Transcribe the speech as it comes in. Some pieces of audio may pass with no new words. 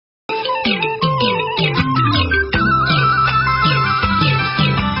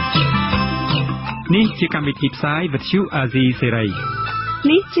ជាកម្មវិធីផ្សាយវិទ្យុអាស៊ីសេរី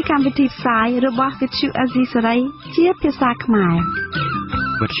នេះជាកម្មវិធីផ្សាយរបស់វិទ្យុអាស៊ីសេរីជាភាសាខ្មែរ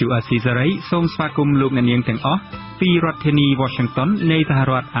វិទ្យុអាស៊ីសេរីសូមស្វាគមន៍លោកអ្នកនាងទាំងអស់ពីរដ្ឋធានី Washington នៃសហ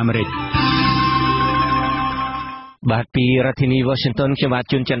រដ្ឋអាមេរិកបាទពីរដ្ឋធានី Washington ខ្ញុំបាទ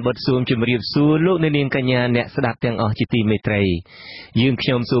ជួនច័ន្ទបុតស៊ូមជម្រាបសួរលោកអ្នកនាងកញ្ញាអ្នកស្ដាប់ទាំងអស់ជាទីមេត្រីយើងខ្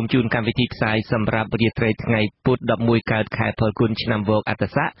ញុំសូមជូនកម្មវិធីផ្សាយសម្រាប់រាត្រីថ្ងៃពុធ11កើតខែផលគុណឆ្នាំវកអត្ត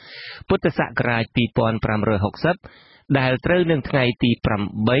ស័កពុទ្ធសករាជ2560ដែលត្រូវនឹងថ្ងៃទី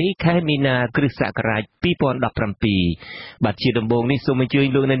8ខែមីនាគ្រិស្តសករាជ2017បាទជាដំបូងនេះសូមអញ្ជើញ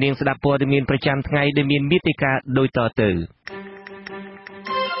លោកអ្នកនាងស្ដាប់ព័ត៌មានប្រចាំថ្ងៃដែលមានមេត្តាដូចតទៅ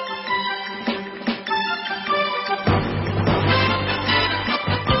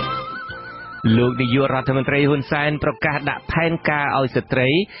លោកនាយករដ្ឋមន្ត្រីហ៊ុនសែនប្រកាសដាក់ផែនការឲ្យស្ត្រី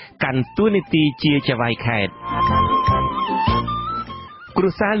កាន់តួនាទីជាចៅហ្វាយខេត្តគ្រួ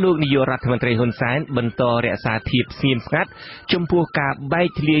សារលោកនាយករដ្ឋមន្ត្រីហ៊ុនសែនបន្តរក្សាភាពស្ងៀមស្ងាត់ចំពោះការបែក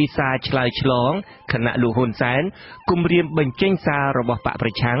ធ្លាយសារឆ្លើយឆ្លងខណៈលោកហ៊ុនសែនគំរាមបញ្ចេញសាររបស់បកប្រ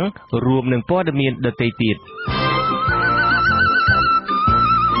ឆាំងរួមនឹងព័ត៌មានដទៃទៀត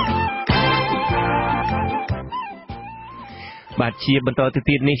បាទជាបន្តទៅ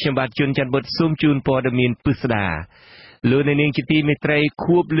ទៀតនេះខ្ញុំបាទជួនច័ន្ទបុតស៊ូមជូនព័ត៌មានពិស្ដាលោកនាងជាទីមេត្រី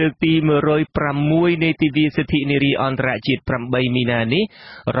ខួបលើកទី106នៃទិវាសិទ្ធិនារីអន្តរជាតិ8មីនានេះ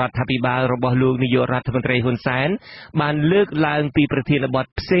រដ្ឋាភិបាលរបស់លោកនាយករដ្ឋមន្ត្រីហ៊ុនសែនបានលើកឡើងពីប្រធានបទ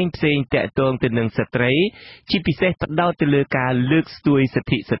ផ្សេងតាក់ទងទៅនឹងស្ត្រីជាពិសេសផ្ដោតទៅលើការលើកស្ទួយសិទ្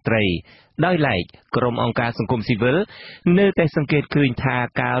ធិស្ត្រីដោយឡែកក្រុមអង្គការសង្គមស៊ីវិលនៅតែសង្កេតឃើញថា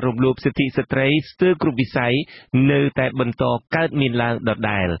ការរំលោភសិទ្ធិស្ត្រីស្ទើរគ្រប់វិស័យនៅតែបន្តកើតមានឡើងដ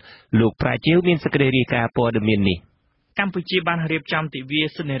ដែលលោកប្រាជ្ញាមានសេចក្តីរាយការណ៍ព័ត៌មាននេះកម្ពុជាបានរៀបចំទិវា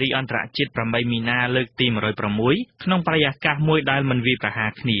សិទ្ធិនារីអន្តរជាតិ8មីនាលើកទី106ក្នុងបរិយាកាសមួយដែលមិនវាយប្រហារ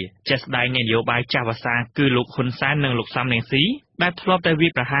គ្នាជាស្ដែងនៃនយោបាយចាស់វសាគឺលោកហ៊ុនសែននិងលោកសំរងស៊ីដែលធ្លាប់តែវា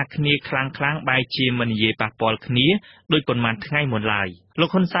យប្រហារគ្នាខ្លាំងបែរជាមិននិយាយប៉ះពាល់គ្នាដោយប៉ុន្មានថ្ងៃមុនឡើយលោក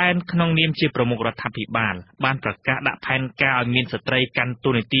ហ៊ុនសែនក្នុងនាមជាប្រមុខរដ្ឋាភិបាលបានប្រកាសដាក់ផែនការឲ្យមានស្ត្រីកាន់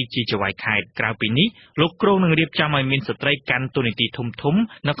តួនាទីជាចៅហ្វាយខេត្តក្រៅពីនេះលោកគ្រោងនឹងរៀបចំឲ្យមានស្ត្រីកាន់តួនាទីធំ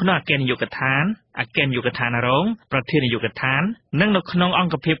នៅក្នុងអគ្គនាយកដ្ឋានអគ្គនាយកដ្ឋានរងប្រធាននាយកដ្ឋាននិងនៅក្នុងអ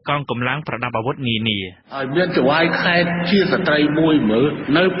ង្គភាពកងកម្លាំងប្រដាប់អាវុធនានាឲ្យមានចៅហ្វាយខេត្តជាស្ត្រីមួយមើល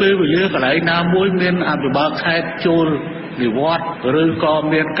នៅពេលវេលាកន្លែងណាមួយមានអភិបាលខេត្តចូលនិវត្តន៍ឬក៏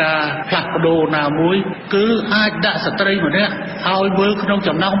មានការផ្លាស់ប្ដូរណាមួយគឺអាចដាក់ស្ត្រីម្នាក់ឲ្យមើលក្នុង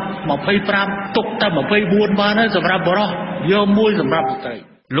ចំណោម25ទុកតែ24បានហើយសម្រាប់បរិសុទ្ធយកមួយសម្រាប់ស្ត្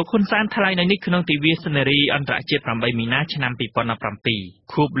រីលោកហ៊ុនសែនថ្លែងនៅនេះក្នុងទិវាសិទ្ធិនារីអន្តរជាតិ8មីនាឆ្នាំ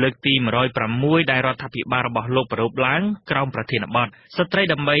2017ខួបលើកទី106ដែលរដ្ឋាភិបាលរបស់លោកប្រារព្ធឡើងក្រោមប្រធានបទស្ត្រី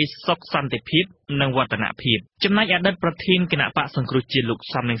ដើម្បីសុខសន្តិភាពនិងវឌ្ឍនភាពចំណែកអតីតប្រធានគណៈបកសង្គ្រោះជាតិលោក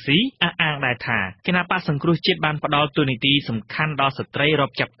សំរងស៊ីអះអាងដែរថាគណៈបកសង្គ្រោះជាតិបានផ្ដល់តួនាទីសំខាន់ដល់ស្ត្រីរា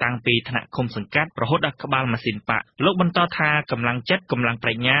ប់ចាប់តាំងពីថ្នាក់ឃុំសង្កាត់រហូតដល់ក្បាលម៉ាស៊ីនបកលោកបន្តថាកម្លាំងចិត្តកម្លាំងប្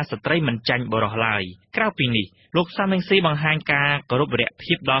រាជ្ញាស្ត្រីមិនចាញ់បុរសឡើយក្រៅពីនេះលោកសំរងស៊ីបង្ហាញការគោរពវិរៈ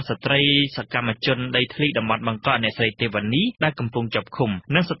ភាពដល់ស្ត្រីសកម្មជនដីធ្លីតំបន់បង្កក់អ្នកស្រីទេវនីដែលកំពុងជាប់ឃុំ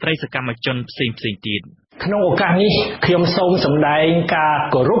និងស្ត្រីសកម្មជនផ្សេងទៀតក្នុងឱកាសនេះខ្ញុំសូមសម្ដែងការ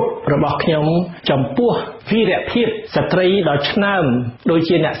គោរពរបស់ខ្ញុំចំពោះវីរភាពស្ត្រីដ៏ឆ្នើមដូច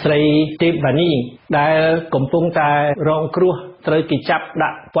ជាអ្នកស្រីទេវនីដែលកំពុងតែរងគ្រោះត្រូវគេចាប់ដា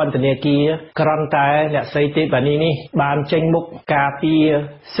ក់ពន្ធនាគារគ្រាន់តែអ្នកស្រីទេវនីនេះបានចេញមុខការពារ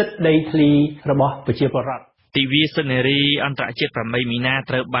សិទ្ធិដីធ្លីរបស់ប្រជាពលរដ្ឋទិវាសិទ្ធិនារីអន្តរជាតិ8មីនា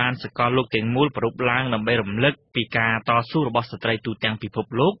ត្រូវបានសកលលោកទាំងមូលប្រារព្ធឡើងដើម្បីរំលឹកពីការតស៊ូរបស់ស្ត្រីទូទាំងពិភព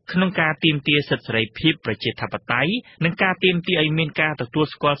លោកក្នុងការទាមទារសិទ្ធិសេរីភាពប្រជាធិបតេយ្យនិងការទាមទារឲ្យមានការទទួល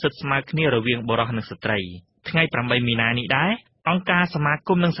ស្គាល់សិទ្ធិស្មើគ្នារវាងបុរសនិងស្ត្រីថ្ងៃ8មីនានេះដែរអង្គការសមាគ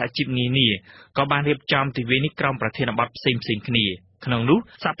មនិងសហជីពនានាក៏បានរៀបចំទិវានេះក្រោមប្រធានបទផ្សេងគ្នាក្នុងនោះ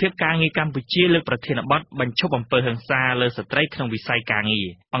សហភាពការងារកម្ពុជាលើកប្រធានបទបញ្ឈប់អំពើហិង្សាលើស្ត្រីក្នុងវិស័យការងារ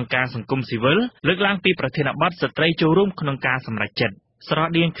អង្គការសង្គមស៊ីវិលលើកឡើងពីប្រធានបទស្ត្រីចូលរួមក្នុងការសម្រេចចិត្តស្រ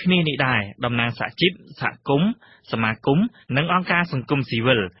ដៀងគ្នានេះដែរតំណាងសហជីពសហគមន៍សមាគមនិងអង្គការសង្គមស៊ី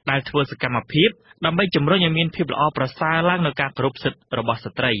វិលដែលធ្វើសកម្មភាពដើម្បីជំរុញឲ្យមានភាពល្អប្រសើរឡើងនៅការគោរពសិទ្ធិរបស់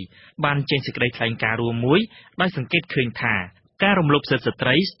ស្ត្រីបានចេញសេចក្តីថ្លែងការណ៍រួមមួយដោយសង្កេតឃើញថាការរំលោភសិទ្ធិស្ត្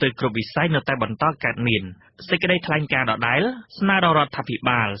រីស្ទើរគ្រប់វិស័យនៅតែបន្តកើតមានសេចក្តីថ្លែងការណ៍ដដែលស្នើដល់រដ្ឋាភិ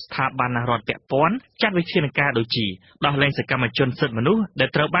បាលស្ថាប័នរដ្ឋពាក់ព័ន្ធចាត់វិធានការដូចជាដោះលែងសកម្មជនសិទ្ធិមនុស្សដែល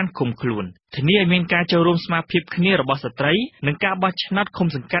ត្រូវបានឃុំខ្លួនធានាឲ្យមានការចូលរួមស្មារតីគ្នារបស់ស្ត្រីនិងការបោះឆ្នោតឃុំ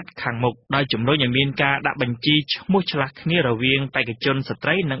សង្កាត់ខាងមុខដោយជំរុញឲ្យមានការដាក់បញ្ជីឈ្មោះឆ្លាស់គ្នារវាងបេក្ខជនស្ត្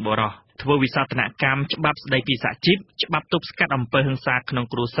រីនិងបុរសធ្វើវិសោធនកម្មច្បាប់ស្តីពីសហជីពច្បាប់ទប់ស្កាត់អំពើហិង្សាក្នុង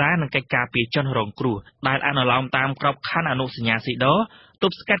គ្រួសារនិងកិច្ចការពារជនរងគ្រោះដែលអនុលោមតាមក្របខ័ណ្ឌអនុសញ្ញាស៊ីដទ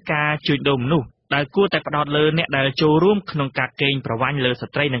ប់ស្កាត់ការជួញដូរមនុស្ស ដែលគួរតែផ្ដោតលើអ្នកដែលចូលរួមក្នុងការកេងប្រវ័ញ្ចលើស្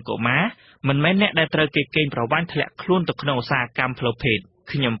ត្រីនិងកុមារមិនមែនអ្នកដែលត្រូវគេកេងប្រវ័ញ្ចធ្លាក់ខ្លួនទៅក្នុងឧស្សាហកម្មផ្លូវភេទ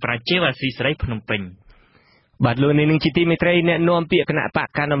ខ្ញុំប្រជាវ៉ាស៊ីសេរីភ្នំពេញបាទលោកនាងជាទីមេត្រីអ្នកនាំពាក្យគណៈបក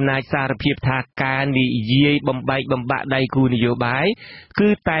កណ្ដាលអំណាចសារភាពថាការនិយាយបំបែកបំបាក់ដៃគូនយោបាយគឺ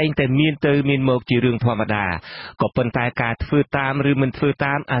តែងតែមានទៅមានមកជារឿងធម្មតាក៏ប៉ុន្តែការធ្វើតាមឬមិនធ្វើ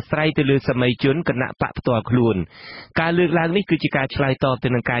តាមអាស្រ័យទៅលើសម័យជនគណៈបកផ្ទាល់ខ្លួនការលើកឡើងនេះគឺជាការឆ្លើយតបទៅ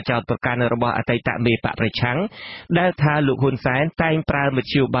នឹងការចោទប្រកាន់របស់អតីតមេបកប្រឆាំងដែលថាលោកហ៊ុនសែនតែងប្រើម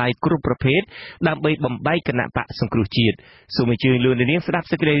ធ្យោបាយគ្រប់ប្រភេទដើម្បីបំបែកគណៈបកសង្គ្រោះជាតិសូមអញ្ជើញលោកនាងស្ដាប់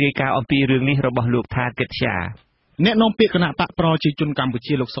សេចក្តីរាយការណ៍អំពីរឿងនេះរបស់លោកថាកិត្យាអ្នកនាំពាក្យគណៈបកប្រជាជនកម្ពុ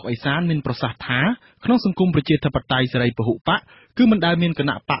ជាលោកសុកអេសានមានប្រសាសន៍ថាក្នុងសង្គមប្រជាធិបតេយ្យសេរីពហុបកគឺមិនដែលមានគ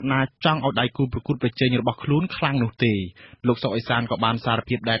ណៈបកណាចង់ឲ្យដៃគូប្រកួតប្រជែងរបស់ខ្លួនខ្លាំងនោះទេលោកសុកអេសានក៏បានសារ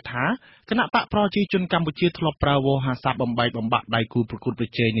ភាពដែរថាគណៈបកប្រជាជនកម្ពុជាធ្លាប់ប្រើវោហារស័ព្ទបំបែកបំបាក់ដៃគូប្រកួតប្រ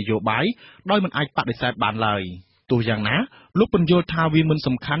ជែងនយោបាយដោយមិនអាចបដិសេធបានឡើយទោះយ៉ាងណាលោកបញ្យល់ថាវាមិន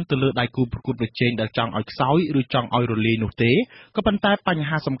សំខាន់ទៅលើដៃគូប្រកួតប្រជែងដែលចង់ឲ្យខ្សោយឬចង់ឲ្យរលាយនោះទេក៏ប៉ុន្តែបញ្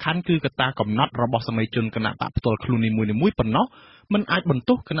ហាសំខាន់គឺកត្តាកំណត់របស់សមាជិកគណៈបកផ្ទាល់ខ្លួននីមួយៗប៉ុណ្ណោះមិនអាចបន្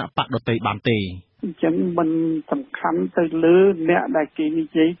ទោសគណៈបកដទៃបានទេអញ្ចឹងមិនសំខាន់ទៅលើអ្នកដែលគេនិ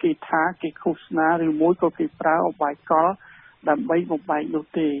យាយគេថាគេឃោសនាឬមួយក៏គេប្រើអបាយកលដើម្បីបំបែកនោះ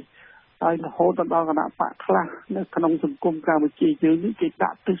ទេហើយរហូតដល់គណៈបកខ្លះនៅក្នុងសង្គមកម្ពុជាយើងនេះគេដា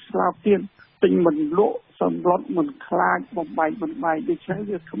ក់ទិសស្លាបទៀតទិញមិនលក់សម្លុតមិនខ្លាចបំបែកមិនបែកដូច្នេះ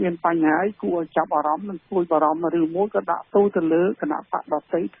វាគ្មានបញ្ហាអីគួរឲ្យចាប់អារម្មណ៍និងគួរបារម្ភឬមួយក៏ដាក់ទោសទៅលើគណៈបកដ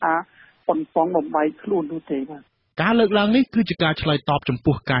ទៃថាប៉ុនប៉ងបំបែកខ្លួននោះទេបាទការលើកឡើងនេះគឺជាការឆ្លើយតបចំ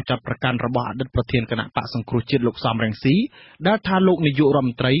ពោះការចាប់ប្រកាន់របស់អតីតប្រធានគណៈបកសង្គ្រោះជាតិលោកសំរងស៊ីដែលថាលោកនាយករដ្ឋម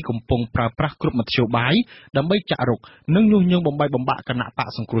ន្ត្រីកំពុងប្រើប្រាស់គ្រប់មធ្យោបាយដើម្បីចាក់រុកនិងញុះញង់បំបែកបំបាក់គណៈបក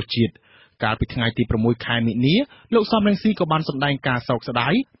សង្គ្រោះជាតិកាលពីថ្ងៃទី6ខែមិនិនាលោកសំរងស៊ីក៏បានសម្ដែងការសោកស្ដា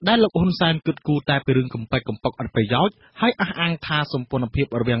យដែលលោកហ៊ុនសែនគិតគូរតែពីរឿងកំពេចកំពកអត់ប្រយោជន៍ហើយអះអាងថាសម្ព័ន្ធភាព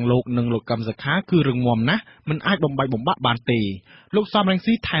រវាងលោកនិងលោកកឹមសុខាគឺរឹងមាំណាស់មិនអាចបំបែកបំបាក់បានទេលោកសំរង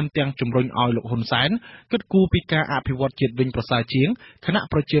ស៊ីថែមទាំងជំរុញឲ្យលោកហ៊ុនសែនគិតគូរពីការអភិវឌ្ឍជាតិវិញប្រសើរជាងគណៈ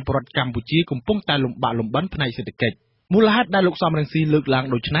ប្រជាពលរដ្ឋកម្ពុជាកំពុងតែលំបាកលំបិនផ្នែកសេដ្ឋកិច្ចមូលហេតុដែលលោកសំរងស៊ីលើកឡើង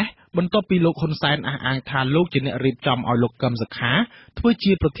ដូចនេះបន្ទាប់ពីលោកហ៊ុនសែនអះអាងថាលោកជាអ្នករៀបចំឲ្យលោកកឹមសុខាធ្វើ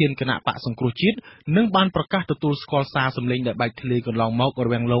ជាប្រធានគណៈបកសង្គ្រោះជាតិនិងបានប្រកាសទទួលស្គាល់សារសម្លេងដែលបែកធ្លាយកន្លងមករ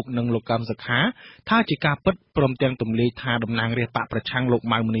វាងលោកនិងលោកកឹមសុខាថាជាការពិតព្រមទាំងទម្លាយថាតំណាងរាស្ត្របកប្រឆាំងលោក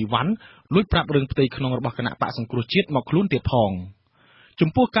ម៉ៅមនីវ៉ាន់លួចប្រាប់រឿងផ្ទៃក្នុងរបស់គណៈបកសង្គ្រោះជាតិមកខ្លួនទៀតផងចំ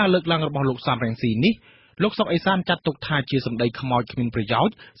ពោះការលើកឡើងរបស់លោកសំរងស៊ីនេះលោកសុកអេសានចាត់ទុកថាជាសម្ដីខ្មោចគ្មានប្រយោជ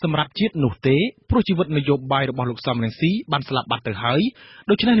ន៍សម្រាប់ជាតិនោះទេព្រោះជីវិតនយោបាយរបស់លោកសំរងស៊ីបានស្លាប់បាត់ទៅហើយ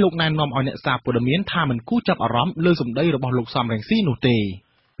ដូច្នេះលោកណែនាំឲ្យអ្នកសារព័ត៌មានថាមិនគួរចាប់អារម្មណ៍លើសម្ដីរបស់លោកសំរងស៊ីនោះទេ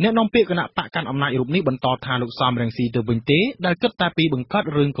អ្នកនាំពាក្យគណៈបកកាន់អំណាចរូបនេះបន្តថាលោកសំរងស៊ីទៅវិញទេដែលគិតតែពីបង្កើត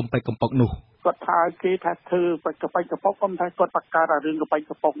រឿងកំពេចកំពកនោះគាត់ថាគេថាធ្វើបច្ចុប្បន្នកប៉ុកគាត់ថាគាត់បង្កើតរឿងកបៃ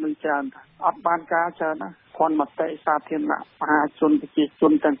កប៉ុកនឹងច្រើនអត់បានការច្រើនណាគ្រាន់មតិសាធារណៈមហាជនប្រជាជ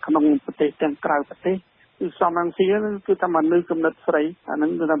នទាំងក្នុងប្រទេសទាំងក្រៅប្រទេសគឺសំរងស៊ីគឺតែមនុស្សគំនិតស្រីអានឹ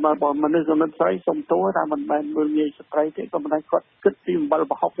ងគឺថាបើមនុស្សគំនិតស្រីសុំតួថាមិនមែនមើលងាយស្ត្រីទេក៏មិនដែរគាត់គិតពីអំបិល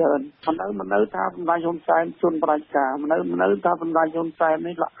ប្រហុកច្រើនមិននៅថាបណ្ដាញហ៊ុនសែនជន់ប្រជាការមិននៅថាបណ្ដាញហ៊ុនសែន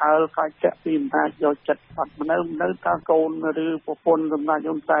នេះល្អើលកាយចាក់ពីអំណាចយកចិត្តអត់នៅថាកូនឬប្រពន្ធបណ្ដាញ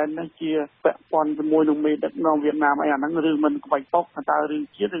ហ៊ុនសែននេះជាពាក់ព័ន្ធជាមួយនឹងមេដឹកនាំវៀតណាមអីអាហ្នឹងឬមិនក្បាច់ប៉ុកតើរឿង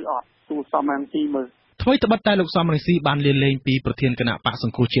ជាតិឬអត់ទូសំរងស៊ីមើលថ្មីត្បិតតែលោកសំរងស៊ីបានលាលែងពីប្រធានគណៈបកស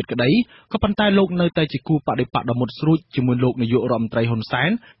ង្គ្រោះជាតិក្តីក៏ប៉ុន្តែលោកនៅតែជាគូបដិបត្តិដ៏មុតស្រួចជាមួយលោកនាយករដ្ឋមន្ត្រីហ៊ុនសែន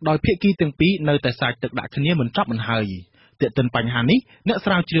ដោយភាគីទាំងពីរនៅតែសាចទឹកដាក់គ្នាមិនចប់មិនហើយទាក់ទិនបញ្ហានេះអ្នក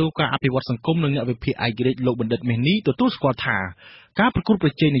ស្រាវជ្រាវការអភិវឌ្ឍសង្គមនិងអ្នកវិភាគឯករាជ្យលោកបណ្ឌិតមាសនេះទទួលស្គាល់ថាការប្រកួតប្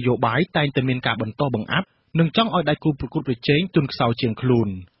រជែងនយោបាយតែងតែមានការបន្តបង្អាប់និងចង់ឲ្យដៃគូប្រកួតប្រជែងទន់ខ្សោយជាងខ្លួន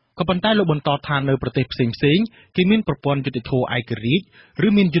ក៏ប៉ុន្តែលោកបន្តថានៅប្រទេសផ្សេងៗគេមានប្រព័ន្ធយុតិធធឯករាជ្យឬ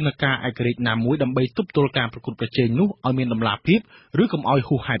មានយន្តការឯករាជ្យណាមួយដើម្បីទប់ទល់ការប្រកួតប្រជែងនោះឲ្យមានតម្លាភាពឬកុំឲ្យ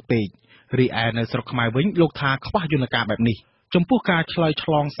ហួសហេតុពេករីឯនៅស្រុកខ្មែរវិញលោកថាខ្វះយន្តការបែបនេះចំពោះការឆ្លើយឆ្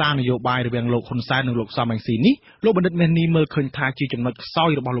លងសារនយោបាយរវាងលោកហ៊ុនសែននិងលោកសំរងស៊ីនេះលោកបណ្ឌិតមាសនេះមើលឃើញថាជាចំណុចខ្សោយ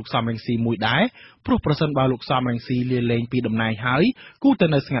របស់លោកសំរងស៊ីមួយដែរព្រោះប្រសិនបើលោកសំរងស៊ីលាលែងពីតំណែងហើយគួរតែ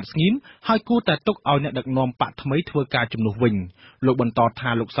នៅស្ងាត់ស្ងៀមហើយគួរតែទុកឲ្យអ្នកដឹកនាំបកថ្មីធ្វើការជំនួសវិញលោកបន្តថា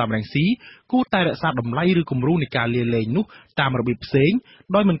លោកសំរងស៊ីគួរតែរក្សាតម្លៃឬគំរូនៃការលាលែងនោះតាមរបៀបផ្សេង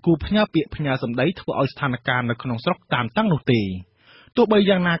ដោយមិនគួរផ្ញើពាក្យផ្ញើសម្ដីធ្វើឲ្យស្ថានភាពនៅក្នុងស្រុកតានតឹងនោះទេ ទោះបី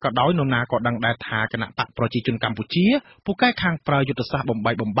យ៉ាងណាក៏ដោយនរណាក៏ដឹងដែរថាគណៈបកប្រជាជនកម្ពុជាពូកែខាងប្រើយុទ្ធសាស្ត្របំ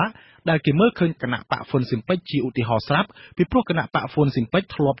បីបំបាក់ដែលគេមើលឃើញគណៈបកហ៊ុនស៊ិនពេជ្រជាឧទាហរណ៍ស្រាប់ពីព្រោះគណៈបកហ៊ុនស៊ិនពេជ្រ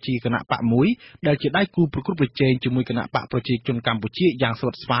ធ្លាប់ជាគណៈបកមួយដែលជាដៃគូប្រកួតប្រជែងជាមួយគណៈបកប្រជាជនកម្ពុជាយ៉ាងស្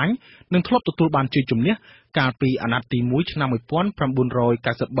វិតស្វាញនិងធ្លាប់ទទួលបានជ័យជំនះកាលពីអាណត្តិទី1ឆ្នាំ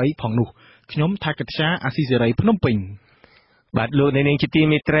1993ផងនោះខ្ញុំថៃកត្យាអាស៊ីសេរីភ្នំពេញបាទលោកនាងជាទី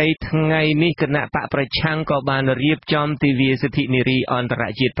មេត្រីថ្ងៃនេះគណៈបកប្រឆាំងក៏បានរៀបចំទិវាសិទ្ធិនារីអន្តរ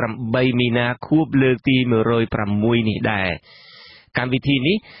ជាតិ8មីនាខួបលើកទី106នេះដែរកម្មវិធី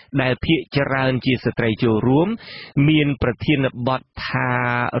នេះដែលភាគច្រើនជាស្ត្រីចូលរួមមានប្រធានបទថា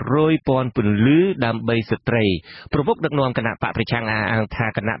រយពាន់ពន្លឺដើម្បីស្ត្រីប្រមុខដឹកនាំគណៈបកប្រឆាំងអះអាងថា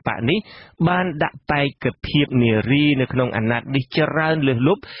គណៈបកនេះបានដាក់បេក្ខភាពនារីនៅក្នុងអាណត្តិនេះច្រើនលើសល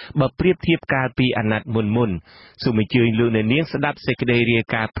ប់បើប្រៀបធៀបកាលពីអាណត្តិមុនសូមអញ្ជើញលោកអ្នកនាងស្ដាប់សេចក្តីរាយ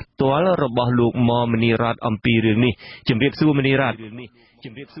ការណ៍ផ្ទាល់របស់លោកមមនីរតអំពីរឿងនេះជំរាបសួរមនីរត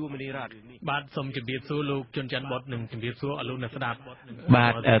បាទសូមជម្រាបសួរលោកជនច័ន្ទបុតនិងជម្រាបសួរអលោកអ្នកស្ដាប់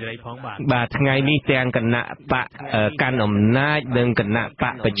បាទថ្ងៃនេះទាំងគណៈបកកាន់អំណាចនិងគណៈប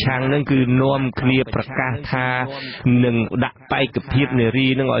កប្រឆាំងនឹងគឺនាំគ្នាប្រកាសថានឹងដាក់បេក្ខភាពនារី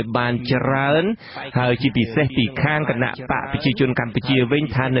នឹងឲ្យបានច្រើនហើយជាពិសេសពីខាងគណៈបកប្រជាជនកម្ពុជាវិញ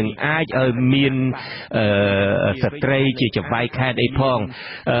ថានឹងអាចឲ្យមានស្ត្រីជាចវាយខេត្តអីផង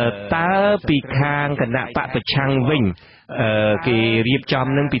តើពីខាងគណៈបកប្រឆាំងវិញគេរៀបចំ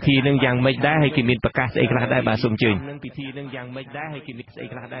នឹងពិធីនឹងយ៉ាងម៉េចដែរហើយគេមានប្រកាសស្អីខ្លះដែរបាទសូមអញ្ជើញ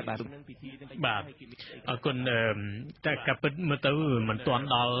បាទអរគុណតែកាពិតមើលទៅមិនទាន់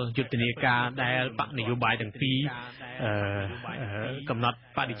ដល់យុទ្ធនាការដែលបកនយោបាយទាំងពីរកំណត់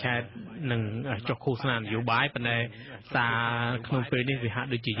បដិឆេទនិងចុះឃោសនានយោបាយប៉ុន្តែសារក្នុងពេលនេះវាហាក់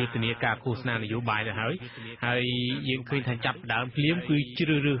ដូចជាយុទ្ធនាការឃោសនានយោបាយទៅហើយយើងឃើញថាចាប់ដើមភ្លាមគឺជ្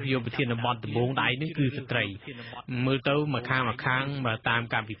រើសរើសយកប្រធានបទដំបូងដៃនេះគឺស្ត្រីមើលទៅមកខាងបើតាម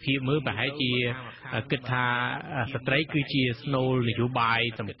ការវិភាគមើលប្រហែលជាគិតថាស្ត្រីគឺជាស្នូលនយោបាយ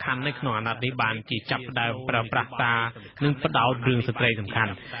សំខាន់នៅក្នុងអាណត្តិនេះបានជាចាប់ដើមប្រើប្រាស់តានិងបដោតរឿងស្ត្រីសំខា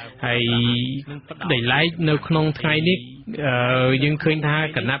ន់ហើយដែលឡែកនៅក្នុងថ្ងៃនេះយើងឃើញថា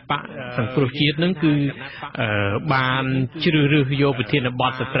គណៈបកសង្គ្រោះជាតិនឹងគឺបានជ្រើសរើសយកប្រធានប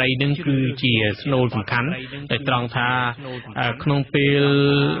ទស្ត្រីនឹងគឺជាស្នូលសំខាន់តែត្រង់ថាក្នុងពេល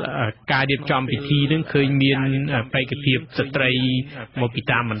ការរៀបចំពិធីនឹងឃើញមានបេក្ខភាពស្ត្រីមកពី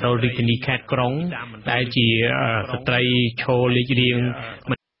តាមមណ្ឌលរាជធានីខេត្តក្រុងដែលជាស្ត្រីឈរលេខរៀង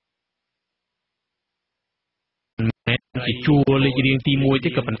ជាជួរលេខរៀងទី1ទេ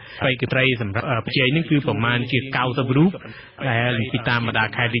ក៏ប៉ុន្តែបេក្ខត្រីសម្រាប់ប្រជែងនេះគឺប្រមាណជា90រូបដែលពីតាមបណ្ដា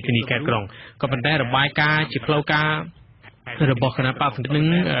ខេត្តរាជធានីខេត្តក្រុងក៏ប៉ុន្តែរបាយការណ៍ជាផ្លូវការរបស់គណៈបកសង្គ្រោះនឹង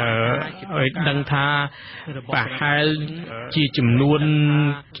ឲ្យដឹងថាប្រហែលជាចំនួន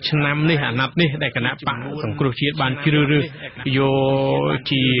ឆ្នាំនេះអាណត្តិនេះដែលគណៈបកសង្គ្រោះជាតិបានជ្រើសរើសយក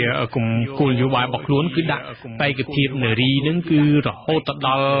ជាគោលនយោបាយរបស់ខ្លួនគឺដាក់បេក្ខភាពនារីនឹងគឺរហូតដ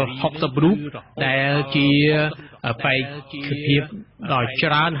ល់60រូបដែលជាបេក្ខភាពដល់ច្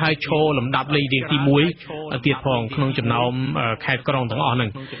រើនហើយឈរលំដាប់លេខរៀងទី1ទៀតផងក្នុងចំណោមខេត្តក្រុងទាំងអស់ហ្នឹង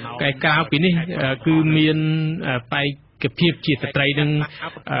ក្រៅពីនេះគឺមានបេក្ខភាពជាស្ត្រីនឹង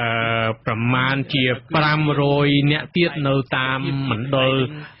ប្រមាណជា500នាក់ទៀតនៅតាមមណ្ឌល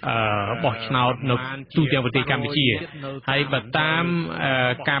បោះឆ្នោតនៅទូទាំងប្រទេសកម្ពុជាហើយបើតាម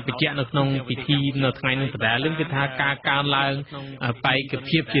ការបញ្ជាក់នៅក្នុងពិធីនៅថ្ងៃនេះដដែលគឺថាការកើនឡើងបេក្ខ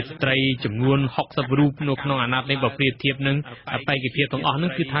ភាពជាស្ត្រីចំនួន60រូបនៅក្នុងអាណត្តិនេះបើប្រៀបធៀបនឹងបេក្ខភាពទាំងអស់នោះ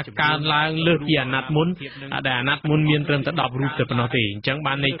គឺថាកើនឡើងលើសពីអាណត្តិមុនដែលអាណត្តិមុនមានត្រឹមតែ10រូបតែប៉ុណ្ណោះទេអញ្ចឹង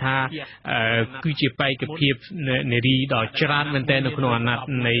បានន័យថាគឺជាបេក្ខភាពនារីដ៏ច្រើនមែនទែននៅក្នុងអាណត្តិ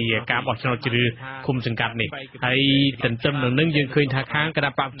នៃការបោះឆ្នោតជ្រើសឃុំសង្កាត់នេះហើយទន្ទឹមនឹងនឹងយើងឃើញថាខាងគ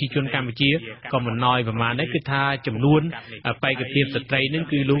ណៈបកប្រជាជនកម្ពុជាក៏មិនណយប្រមាណដែរគឺថាចំនួនបេក្ខភាពស្ត្រីនឹង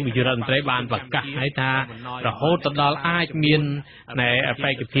គឺលោកនាយករដ្ឋមន្ត្រីបានប្រកាសឲ្យថារហូតដល់អាចមាន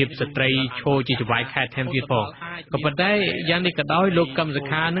បេក្ខភាពស្ត្រីឈរជាចវាយខេត្តថែមទៀតផងក៏ប៉ុន្តែយ៉ាងនេះក៏ដោយលោកកឹមសុ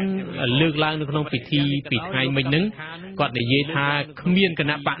ខានឹងលើកឡើងនៅក្នុងពិធីពីថ្ងៃមិញនឹងគាត់និយាយថាគ្មានគ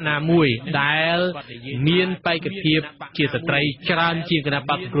ណៈបកណាមួយដែលមានបេក្ខភាពជាស្ត្រីច្រើនជាងគណៈ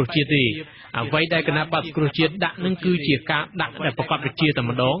បកសង្គ្រោះជាតិទេអ្វីដែលគណៈបកសង្គ្រោះជាតិដាក់នឹងគឺជាការដាក់ដែលប្រកបប្រជាតែ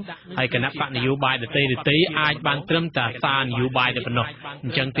ម្ដងហើយគណៈបកនយោបាយដទៃអាចបានត្រឹមតែសារនយោបាយតែប៉ុណ្ណោះអ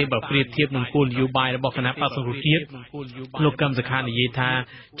ញ្ចឹងទេបើប្រៀបធៀបនឹងគោលនយោបាយរបស់គណៈបកសង្គ្រោះជាតិលោកកឹមសុខានិយាយថា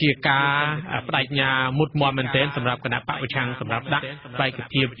ជាការបដិញ្ញាមុតមាំមែនទែនសម្រាប់គណៈបកប្រឆាំងសម្រាប់ដាក់បេក្ខ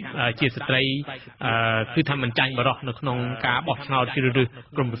ភាពជាស្ត្រីគឺថាមិនចាញ់បរោះនៅក្នុងការបោះឆ្នោតជ្រើសរើស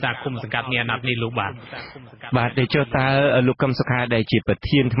ក្រុមប្រឹក្សាឃុំសង្កាត់នេះអាណត្តិនេះលោកបាទតែចុះតើលោកកឹមសុខាដែលជាប្រ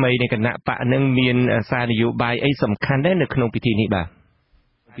ធានថ្មីនៃគណៈបកនឹងមានសារនយោបាយអីសំខាន់ដែរនៅក្នុងពិធីនេះបាទ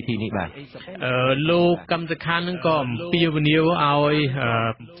ពិធីនេះបាទ លោកកម្មសខានឹងក៏អំពាវនាវឲ្យ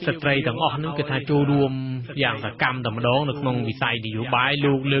ស្ត្រីទាំងអស់នឹងគឺថាចូលរួមយ៉ាងសកម្មតែម្ដងនៅក្នុងវិស័យនយោបាយ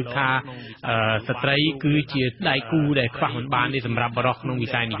លោកលើកថាស្ត្រីគឺជាដៃគូដែលខ្វះមិនបានទេសម្រាប់បរិសុទ្ធក្នុងវិ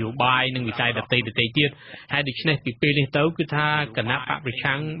ស័យនយោបាយនិងវិស័យដទៃទៀតហើយដូច្នេះពីពេលនេះទៅគឺថាគណៈបកប្រ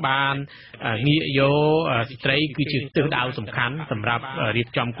ឆាំងបានងាកយកស្ត្រីគឺជាទិសដៅសំខាន់សម្រាប់រៀប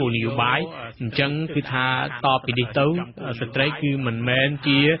ចំគោលនយោបាយអញ្ចឹងគឺថាតពីនេះទៅស្ត្រីគឺមិនមែន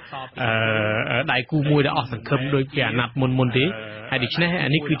ជាដៃគូមួយដែលអស់សង្ឃឹមដោយជាអាណត្តិមុនទេហើយដូច្នេះអា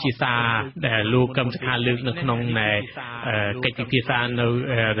នេះគឺជាសារដែលលោកកម្មសខាលើកនៅក្នុងកិច្ចពិភាក្សានៅ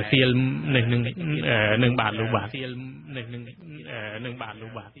រសៀលនឹងបាទលោកបាទនឹងបាទលោ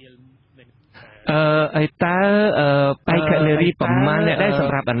កបាទហើយតើបេក្ខនារីប្រមាណអ្នកដែរស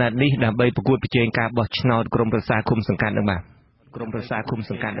ម្រាប់អាណត្តិនេះដើម្បីប្រកួតប្រជែងការបោះឆ្នោតក្រុមប្រឹក្សាឃុំសង្កាត់នឹងបាទក្រុមប្រឹក្សាឃុំ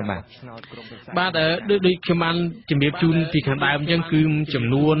សង្កាត់នឹងបាទដូចខ្ញុំបានជំរាបជូនពីខាងដើមអញ្ចឹងគឺចំ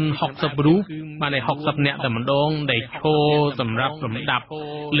នួន60រូបបានឲ្យ60នាក់តែម្ដងដែលឈរសម្រាប់លំដាប់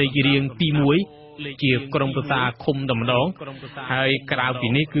លេខរៀងទី1ជាក្រុមប្រឹក្សាឃុំតែម្ដងហើយក្រៅពី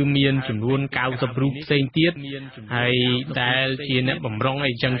នេះគឺមានចំនួន90រូបផ្សេងទៀតហើយដែលជាអ្នកបម្រុង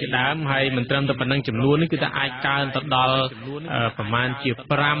អីចឹងជាដើមហើយមិនត្រឹមតែប៉ុណ្ណឹងចំនួននេះគឺថាអាចកើនទៅដល់ប្រមាណជា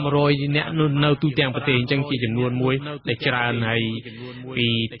500អ្នកនៅទូទាំងប្រទេសអញ្ចឹងជាចំនួនមួយដែលច្រើនហើយពី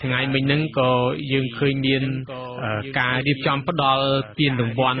ថ្ងៃមិញហ្នឹងក៏យើងឃើញមានការរៀបចំផ្ដល់ពានរ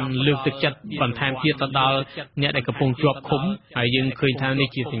ង្វាន់លើកទឹកចិត្តបន្ថែមទៀតទៅដល់អ្នកដែលកំពុងជាប់ឃុំហើយយើងឃើញថានេះ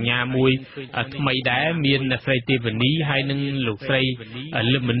ជាសញ្ញាមួយថ្មីដែរមានអ្នកស្រីទេវនីហើយនិងលោកស្រី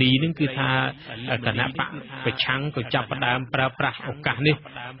លឹមមនីនឹងគឺថាគណៈបកប្រឆាំងក៏ចាប់ផ្ដើមប្រើប្រាស់ឱកាសនេះ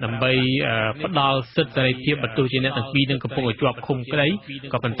ដើម្បីផ្ដល់សិទ្ធិសេរីភាពបន្ទោះជាអ្នកទាំងពីរនឹងកំពុងជាប់ឃុំក្តី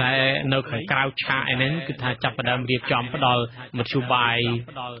ក៏ប៉ុន្តែនៅខាងក្រៅឆាកឯហ្នឹងគឺថាចាប់ផ្ដើមរៀបចំផ្ដល់មធ្យោបាយ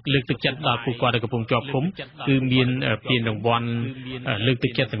លើកទឹកចិត្តដល់ពួកគាត់ដែលកំពុងជាប់ឃុំគឺមានពានរង្វាន់លើកទឹ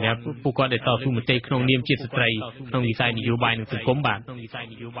កចិត្តសម្រាប់ពួកគាត់ដែលតស៊ូមតិក្នុងនាមជាស្ត្រីក្នុងវិស័យនយោបាយនិងសង្គមបាទ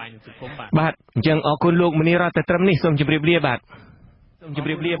អញ្ចឹងអរគុណលោកមនីរតតែត្រឹមនេះសូមជម្រាបលាបាទ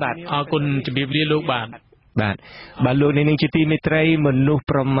អរគុណជម្រាបលាលោកបាទលោកនាងជាទីមេត្រីមនុស្ស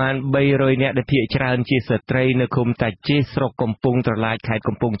ប្រមាណ300នាក់ដែលភាគច្រើនជាស្ត្រីនៅឃុំតាជេស្រុកកំពង់ត្រឡាចខេត្ត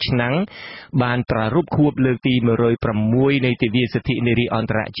កំពង់ឆ្នាំងបានប្រារព្ធខួបលើកទី106នៃទិវាសិទ្ធិនារីអន្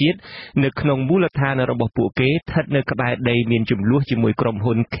តរជាតិនៅក្នុងមូលដ្ឋានរបស់ពួកគេស្ថិតនៅក្បែរដីមានជម្លោះជាមួយក្រុម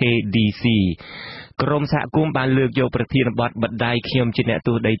ហ៊ុន KDC ក្រមសហគមន៍បានលើកយកប្រធានបទបដិខ្ញុំជាអ្នក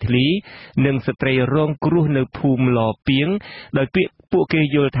ទោសដីធ្លីនិងស្ត្រីរងគ្រោះនៅភូមិឡពីងដោយពួកគេ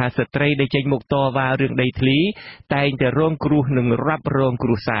យល់ថាស្ត្រីដែលចេញមុខតវ៉ារឿងដីធ្លីតែងតែរងគ្រោះនិងរ៉ាប់រងគ្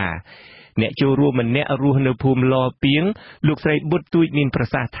រួសារអ្នកចូលរួមម្នាក់រស់នៅភូមិឡពីងលោកស្រីបុតទូចមានប្រ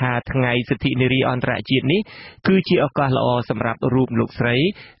សាសន៍ថាថ្ងៃសិទ្ធិនារីអន្តរជាតិនេះគឺជាឱកាសល្អសម្រាប់រូបលោកស្រី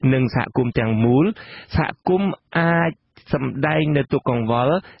និងសហគមន៍ទាំងមូលសហគមន៍អាចសម្ដែងនៅទុកកង្វ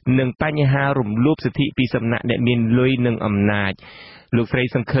ល់និងបញ្ហារំលោភសិទ្ធិពីសំណាក់អ្នកមានលុយនិងអំណាចលោកស្រី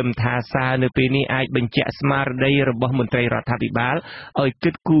សង្ឃឹមថាសារនៅពេលនេះអាចបញ្ជាក់ស្មារតីរបស់មន្ត្រីរដ្ឋាភិបាលឲ្យ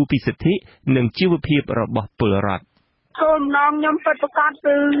គិតគូរពីសិទ្ធិនិងជីវភាពរបស់ពលរដ្ឋគោលបំណងខ្ញុំពិតប្រាកដ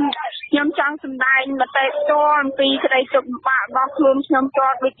គឺខ្ញុំចង់សម្ដែងមតិផ្ទាល់អំពីក្តីទុក្ខលំបាករបស់ខ្លួនខ្ញុំផ្ទា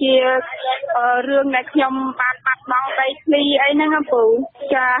ល់ដូចជារឿងដែលខ្ញុំបានបាត់បង់ដីធ្លីអីហ្នឹងណាពូ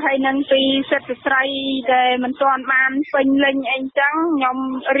ចាហើយនឹងពីសិទ្ធិស្ត្រីដែលមិនទាន់បានពេញលេញអីចឹងខ្ញុំ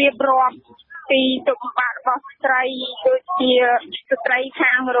រៀបរាប់ពីទុក្ខលំបាករបស់ស្ត្រីដូចជាស្ត្រី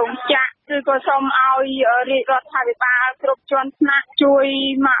ខាងរោងចក្រគឺក៏សូមឲ្យរាជរដ្ឋាភិបាលគ្រប់ជាន់ថ្នាក់ជួយ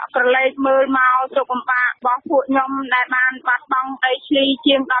មកក្រឡេកមើលមកទុក្ខលំបាករបស់ពួកខ្ញុំដែលបានបាត់បង់ដីធ្លី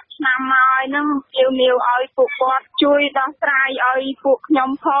ជាង10ឆ្នាំមកហើយហ្នឹងជាវនាវឲ្យពួកគាត់ជួយដោះស្រាយឲ្យពួកខ្ញុំ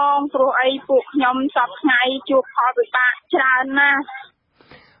ផងព្រោះអីពួកខ្ញុំសពថ្ងៃជួបផលវិបាកច្រើនណាស់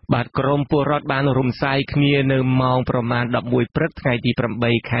បាទក្រមពលរដ្ឋបានរំសាយគ្នានៅម៉ោងប្រមាណ11ព្រឹកថ្ងៃទី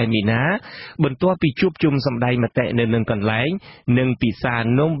8ខែមីនាបន្ទាប់ពីជួបជុំសម្ដែងមតិនៅនឹងកន្លែងនិងពិសា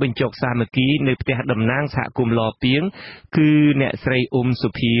នំបញ្ចុកសាមគ្គីនៅផ្ទះតំណាងសហគមន៍ឡពីងគឺអ្នកស្រីសុ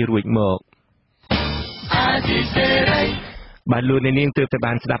ភីរួចមកបាទលោកអ្នកនាងទើបតែ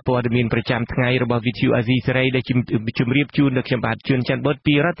បានស្ដាប់ព័ត៌មានប្រចាំថ្ងៃរបស់វិទ្យុអាស៊ីសេរីដែលជម្រាបជូនដល់ខ្ញុំបាទជួនច័ន្ទបុត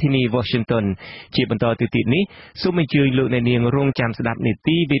ពីរដ្ឋធានី Washington ជាបន្តទៅទៀតនេះសូមអញ្ជើញលោកអ្នកនាងរងចាំស្ដាប់នី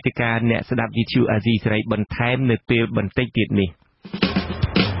តិវេទិកាអ្នកស្ដាប់វិទ្យុអាស៊ីសេរីបន្ថែមនៅពេលបន្តិចទៀតនេះ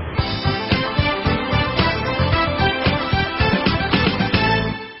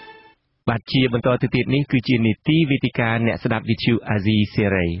បាទជាបន្តទៅទៀតនេះគឺជានីតិវេទិកាអ្នកស្ដាប់វិទ្យុអាស៊ីសេ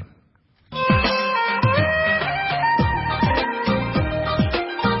រី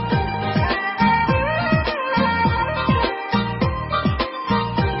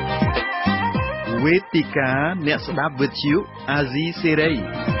វេទិកាអ្នកស្ដាប់វិទ្យុអាស៊ីសេរី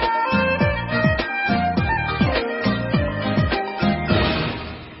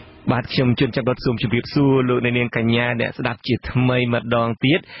បាទខ្ញុំជួនចាប់ដុតសូមជម្រាបសួរលោកអ្នកនាងកញ្ញាអ្នកស្ដាប់ជាថ្មីម្ដង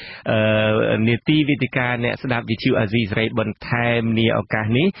ទៀតនីតិវិទ្យាអ្នកស្ដាប់វិទ្យុអាស៊ីសេរីបន្ថែមនាឱកាស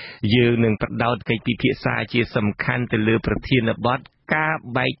នេះយើងនឹងផ្ដោតកិច្ចពិភាក្សាជាសំខាន់ទៅលើប្រធានបទការ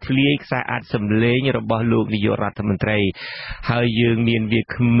បែកធ្លាយខ្សែអាចសម្លេងរបស់លោកនាយករដ្ឋមន្ត្រីហើយយើងមានវា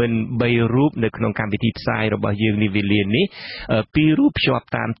គ្មិន3រូបនៅក្នុងកម្មវិធីផ្សាយរបស់យើងនេះវេលានេះ2រូបភ្ជាប់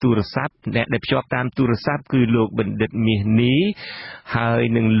តាមទូរស័ព្ទអ្នកដែលភ្ជាប់តាមទូរស័ព្ទគឺលោកបណ្ឌិតមាសនីហើយ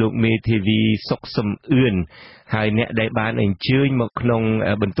និងលោកមេធាវីសុកសំអឿនហើយអ្នកដែលបានអញ្ជើញមកក្នុង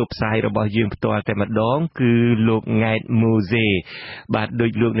បន្ទប់ផ្សាយរបស់យើងផ្ទាល់តែម្ដងគឺលោកង៉ែតម៉ូសេបាទដោយ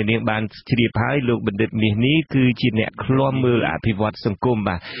លោកនាងបានជ្រាបហើយលោកបណ្ឌិតមាសនេះគឺជាអ្នកឃ្លាំមើលអភិវឌ្ឍសង្គម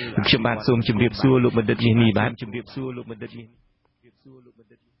បាទខ្ញុំបាទសូមជម្រាបសួរលោកបណ្ឌិតមាសនេះបាទជម្រាបសួរលោកបណ្ឌិតមាស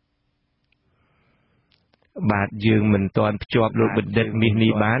បាទយើងមិនទាន់ភ្ជាប់លោកបណ្ឌិតមាស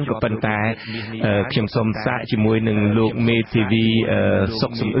នេះបានក៏ប៉ុន្តែខ្ញុំសូមសាកជាមួយនឹងលោកមេធាវីសុ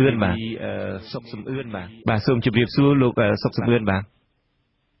កសំអឿនបាទបាទសូមជម្រាបសួរលោកសុកសំអឿនបាទ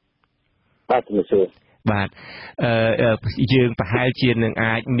ជំរាបសួរបាទយើងប្រហែលជានឹង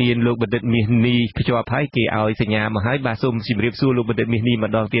អាចមានលោកបណ្ឌិតមាសនេះភ្ជាប់ហើយគេឲ្យសញ្ញាមកហើយបាទសូមជម្រាបសួរលោកបណ្ឌិតមាសនេះ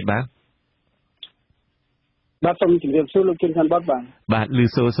ម្ដងទៀតបាទសូមជម្រាបសួរលោកជុនច័ន្ទបាទឮ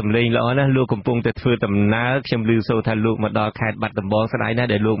សូរសំឡេងល្អណាស់លោកកំពុងតែធ្វើដំណើរខ្ញុំឮសូរថាលោកមកដល់ខេត្តបាត់ដំបងស្ដាយណាស់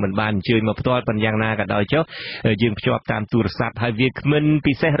ដែលលោកមិនបានអញ្ជើញមកផ្ទាល់ប៉ុន្តែយ៉ាងណាក៏ដោយចុះយើងភ្ជាប់តាមទូរស័ព្ទហើយវាគ្មិន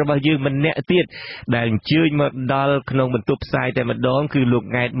ពិសេសរបស់យើងម្នាក់ទៀតដែលអញ្ជើញមកដល់ក្នុងបន្ទប់ផ្សាយតែម្ដងគឺលោក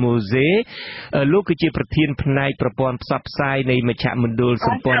ង៉ែតម៉ូសេលោកគឺជាប្រធានផ្នែកប្រព័ន្ធផ្សព្វផ្សាយនៃមជ្ឈមណ្ឌលស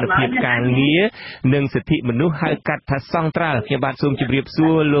ម្ព័ន្ធភាពការងារនិងសិទ្ធិមនុស្សហៅកាត់ថាសង្ត្រាល់ខ្ញុំបាទសូមជម្រាបសួ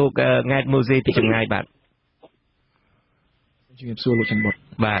រលោកង៉ែតម៉ូសេពីចម្ងាយបាទជំរាបសួរលោកច័ន្ទបុត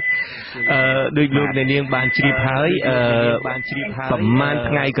បាទដោយលោកអ្នកនាងបានជ្រាបហើយប្រហែល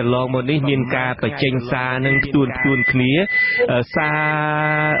ថ្ងៃកន្លងមកនេះមានការបញ្ចេញសារនឹងផ្ទួនគ្នាសារ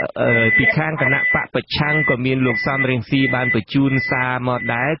ពីខាងគណៈបកប្រឆាំងក៏មានលោកសំរងស៊ីបានបញ្ជូនសារមក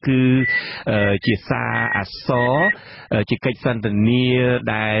ដែរគឺជាសារអក្សរជាកិច្ចសន្ទនា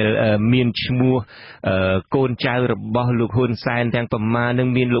ដែលមានឈ្មោះកូនចៅរបស់លោកហ៊ុនសែនទាំងប្រមាណនឹង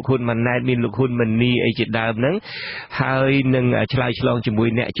មានលោកហ៊ុនម៉ាណែតមានលោកហ៊ុនម៉ាណីអីជាដើមហ្នឹងហើយនឹងឆ្លើយឆ្លងជាមួយ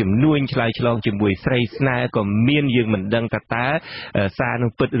អ្នកជំនួញឆ្លើយឆ្លងជាមួយស្រីស្នេហ៍ក៏មានយើងមិនដឹងតើសារ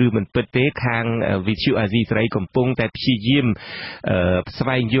នោះពិតឬមិនពិតទេខាងវិទ្យុអាស៊ីសេរីកំពុងតែព្យាយាមស្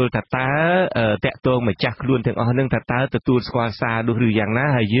វែងយល់តើតាក់ទងម្ចាស់ខ្លួនទាំងអស់នឹងតើទទួលស្គាល់សារនោះឬយ៉ាងណា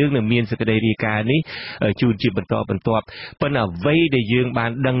ហើយយើងនឹងមានសេចក្តីរាយការណ៍នេះជូនជាបន្តបន្ទាប់ប៉ុន្តែអ្វីដែលយើងបា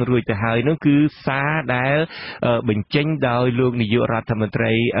នដឹងរួចទៅហើយនោះគឺសារដែលបញ្ចេញដោយលោកនាយករដ្ឋមន្ត្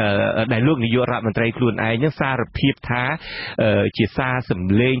រីដែលលោកនាយករដ្ឋមន្ត្រីខ្លួនឯងនឹងសារភាពថាជាសារស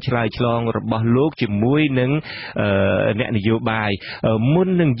ម្លេងឆ្លើយឆ្លងរបស់លោកជាមួយនឹងអ្នកនយោបាយមុន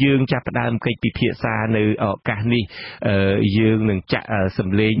នឹងយើងចាប់ផ្ដើមកិច្ចពិភាក្សានៅឱកាសនេះយើងនឹងចាក់ស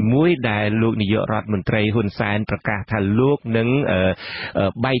ម្លេងមួយដែលលោកនាយករដ្ឋមន្ត្រីហ៊ុនសែនប្រកាសថាលោកនឹង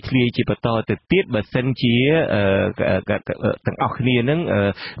បែកធ្លាយជាបន្តទៅទៀតបើសិនជាទាំងអស់គ្នានឹង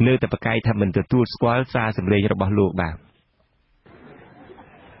នៅតែប្រកែកថាមិនទទួលស្គាល់សារសម្លេងរបស់លោកបាទ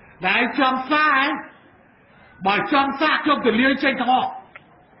ដែលចំសារបើចំសារខ្ញុំទៅលាយចេញទាំងអស់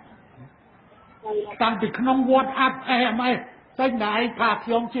តាំងពីក្នុង WhatsApp SMS ចេញតែឯងថាខ្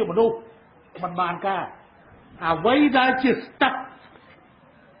ញុំជាមនុស្សមិនបានការអ្វីដែលជាស្តុក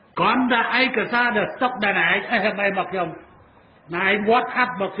គ្រាន់តែឯកសារដែលស្តុកដែលឯង SMS មកខ្ញុំណែឯង WhatsApp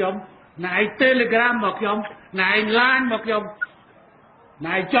មកខ្ញុំណែឯង Telegram មកខ្ញុំណែឯង LINE មកខ្ញុំ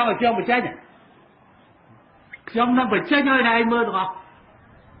ណែឯងចង់ឲ្យខ្ញុំបញ្ចេញខ្ញុំនឹងបញ្ចេញឲ្យណែឯងមើលទាំងអស់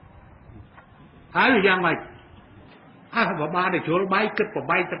ហើយយ៉ាងម៉េចបើបានតែជ្រុលបាយគិតប្រ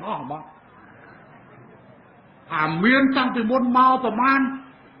បែកទាំងអស់ហ្មងមានតាំងពីមុនមកប្រមាណ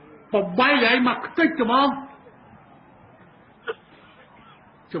ប្របែកឲ្យមកខ្ទេចហ្មង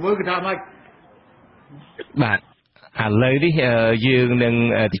ជួយមើលគេថាម៉េចបាទឥឡូវនេះយើងនឹង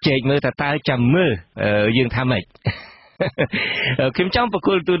ជជែកមើលតើចាំមើលយើងថាម៉េចខ្ញុំចង់ប្រគ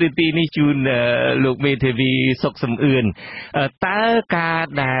ល់ទូរទស្សន៍នេះជូនលោកមេធាវីសុកសំអឿនតើការ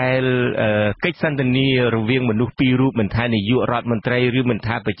ដែលកិច្ចសន្ទនារវាងមនុស្សពីររូបមិនថានាយករដ្ឋមន្ត្រីឬមិន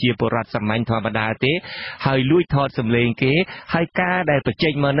ថាប្រជាពលរដ្ឋសាមញ្ញធម្មតាទេហើយលួចថតសម្លេងគេហើយការដែលបញ្ចេ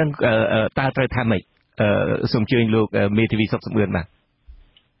ញមកនឹងតើត្រូវថាម៉េចសូមអញ្ជើញលោកមេធាវីសុកសំអឿនបាទ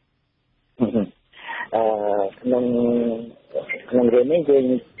ក្នុងរឿងនេះយើ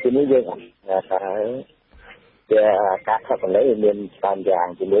ងថាការថតសម្លេងមានច្រើនយ៉ាង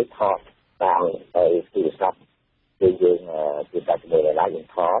ជាមួយថតតាមទៅទូរស័ព្ទគឺយើងគឺតែជាមួយឡាយយើង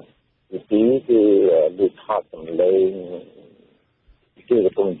ថតទី2គឺលួចថតសម្លេងគឺ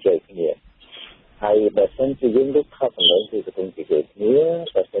កំពុងជែកគ្នាហើយបើសិនជាយើងលួចថតសម្លេងគឺកំពុងជែកគ្នា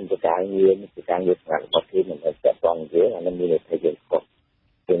បើសិនជាការងារស្ងាត់របស់គេមិនអាចតបស្នងយើងអានឹងមានន័យថាយើងខុស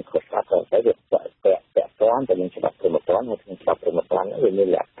យើងខុសច្បាប់ទៅវាពាក់ព័ន្ធទៅនឹងច្បាប់ព្រហ្មទណ្ឌហើយក្នុងច្បាប់ព្រហ្មទណ្ឌវាមាន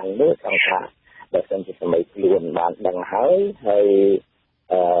លក្ខខណ្ឌមួយក្នុងថាបើសិនជាសម័យខ្លួនបានដឹងហើយ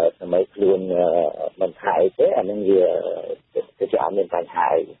សម័យខ្លួនមិនថាអីទេអានឹងវាជាអត់មានបញ្ហា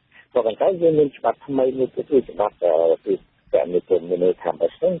ក៏ប៉ុន្តែយើងមានច្បាប់ថ្មីមួយទៀតគឺច្បាប់ពីតែមានទៅមានថាបើ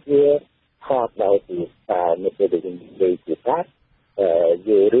សិនជាថតដោយពីនៅពេលដែលយើងនិយាយពីកាត់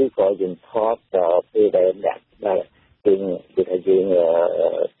យើងឬក៏យើងថតពេលដែលអ្នកយើងជាយើង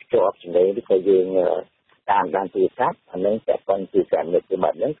ជាប់ចំណេញឬក៏យើងតាមទូរស័ព្ទអានឹងតែប៉ុនពីកម្មវិធីម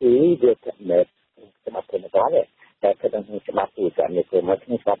កហ្នឹងគឺវាតែច្បាប់ព្រមតទេតែក្នុងច្បាប់ទូរស័ព្ទនេះគឺមកក្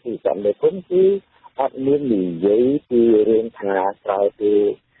នុងច្បាប់ទូរស័ព្ទនេះគឺអត់មាននិយាយពីរឿងថាក្រោយពី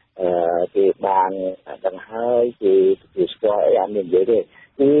គេបានដឹងហើយគេស្គាល់អីអត់មាននិយាយទេ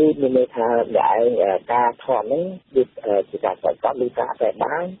គឺមានន័យថាដែលការថតហ្នឹងគឺជាការប្រកាសឬការតែ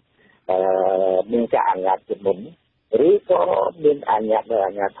បានមានការអនុញ្ញាតពីមុនឬក៏មានអនុញ្ញាតដោយ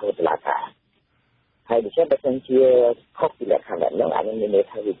អាជ្ញាធរតុលាការហើយបើសិនជាខុសពីលក្ខខណ្ឌហ្នឹងអានេះមានន័យ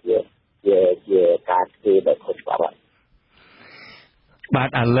ថាវាជាការធ្វើដោយខុសច្បាប់បាទ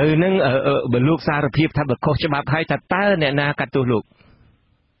ឥឡូវហ្នឹងបើលោកសារភាពថាបើខុសច្បាប់ហើយតើអ្នកណាកាត់ទោសលោក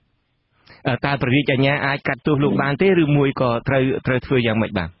តើព្រះរាជអាជ្ញាអាចកាត់ទោសលោកបានទេឬមួយក៏ត្រូវធ្វើយ៉ាងម៉េ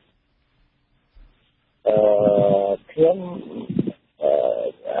ចបាទខ្ញុំ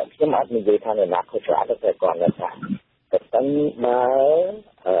អត់និយាយថាអ្នកណាខុសច្បាប់ទេតែគាត់ថាតែបើ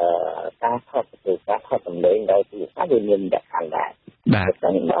ការថតទៅការថតសម្លេងដោយទូរស័ព្ទវាមានលក្ខខណ្ឌដែរបាទតែ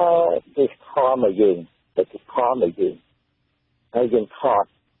បើគេខលមកយើងហើយយើងថត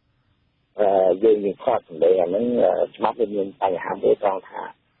យើងថតសម្លេងអាហ្នឹងច្បាប់វាមានបញ្ហាមួយត្រង់ថា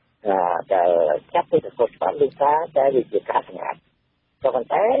តែចាប់ទៅខុសច្បាប់ឬតែវាជាការសម្ងាត់ក៏ប៉ុន្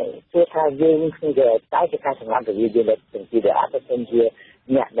តែគឺថាយើងគឺតែជាការសម្ងាត់ទៅយើងទាំងពីរដែលអត់ទៅជា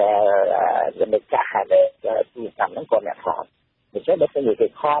អ្នកដែលមិនចាស់ហើយទូរស័ព្ទហ្នឹងក៏អ្នកថតដូច្នេះបើសិនជាគេ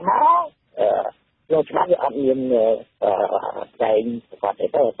ខលមកក្នុងច្បាប់វាអត់មានតែងប្រកបទេ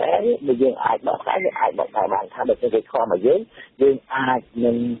តែបើយើងអាចបកស្រាយយើងអាចបកស្រាយបានថាបើសិនជាខលមកយើងអាច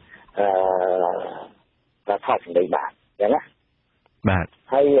នឹងថតសម្លេងបានចឹងណាបាទ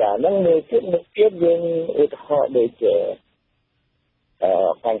ហើយនឹងមួយទៀតយើងឧទាហរណ៍ដូចជា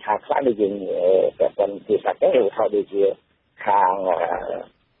បញ្ហាខ្លះដែលយើងប្រព័ន្ធទូរស័ព្ទទេឧទាហរណ៍ដូចជាខាង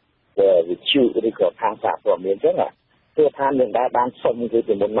វិទ្យុឬក៏ខាងសារព័ត៌មានចឹងណាគឺថានឹងដែលបានសុំគឺ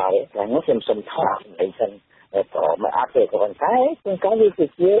ពីមុនមកហ្នឹងខ្ញុំសុំថតអីចឹងក៏មិនអត់ទេក៏ប៉ុន្តែក្នុងការវាគឺ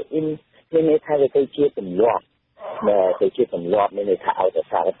ជាមានន័យថាវាទៅជាទម្លាប់មានន័យថាឲ្យតែ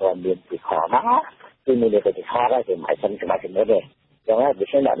សារព័ត៌មានពីខមកគឺមានន័យថាគេថតហើយគេមិនសុំច្បាប់ចំណុចទេចឹងហើយបើ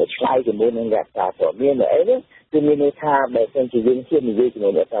មិនដាក់ឆ្លៃជាមួយនឹងអ្នកសារព័ត៌មានអីហ្នឹងគឺមានន័យថាបើសិនជាយើងជឿនិយាយជាមួ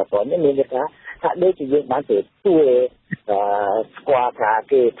យអ្នកសារព័ត៌មានមានន័យថាថាដូចជាយើងបានទៅទួលស្គាល់ថា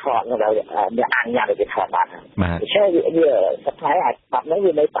គេថតនៅដល់អ្នកអនុញ្ញាតឲ្យគេថតបានដូច្នេះវាសប្តាហ៍អាចបាត់ហ្នឹង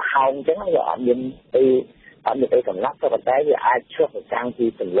វានៅប្រហោងអញ្ចឹងវាអត់មានអីកំណត់ក៏ប៉ុន្តែវាអាចឆ្លុះបញ្ចាំងពី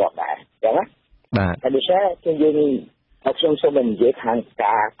ទម្លាប់ដែរអញ្ចឹងណាបាទតែដូច្នេះខ្ញុំសូមនិយាយខាង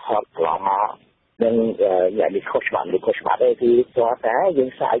ការថតកន្លងមកនឹងយ៉ាងនេះខុសច្បាប់ទេគឺគាត់តែយើង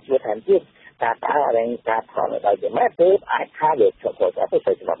ស្រាវជ្រាវថែមទៀតការថតដោយជាម៉េចទើបអាចថាវាឆ្លុះបញ្ចាំង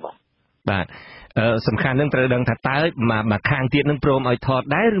ទៅច្បាប់បាទសំខាន់នឹងត្រូវដឹងថាតើមកខាងទៀតនឹងព្រមឲ្យថត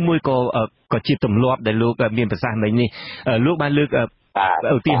ដែរឬមួយក៏ជាទម្លាប់ដែលលោកមានប្រសាសន៍មិញនេះលោកបានលើក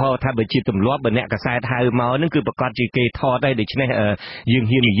ឧទាហរណ៍ថាបើជាទម្លាប់បើអ្នកកសែតហៅមកនឹងគឺប្រកាសជាគេថតដែរដូច្នេះយើង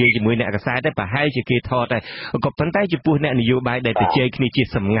ហ៊ាននិយាយជាមួយអ្នកកសែតដែរប្រហែលជាគេថតដែរក៏ប៉ុន្តែចំពោះអ្នកនយោបាយដែលទៅជែកគ្នាជា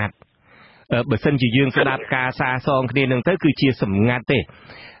សម្ងាត់បើសិនជាយើងស្ដាប់ការសារសងគ្នានឹងទៅគឺជាសម្ងាត់ទេ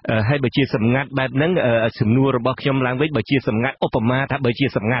ហើយបើជាសម្ងាត់បែបហ្នឹងសំណួររបស់ខ្ញុំឡើងវិញបើជាសម្ងាត់ឧបមាថាបើជា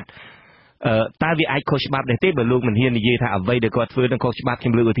សម្ងាត់តើវាអាចខុសច្បាប់ដែរទេបើលោកមិនហ៊ាននិយាយថាអ្វីដែលគាត់ធ្វើនឹងខុសច្បាប់ខ្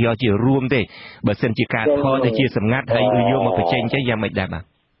ញុំលើកឧទាហរណ៍ជារួមទេបើសិនជាការថតដែលជាសម្ងាត់ហើយយកមកបញ្ចេញចេញយ៉ាងម៉េចដែរបាទ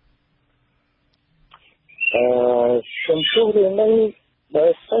ចំពោះរឿងហ្នឹងបើ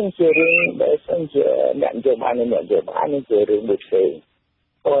សិនជាអ្នកនយោបាយនឹងជារឿងមួយផ្សេង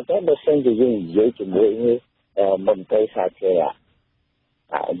ប៉ុន្តែបើសិនជាយើងនិយាយជាមួយមន្ត្រីសាធារណៈ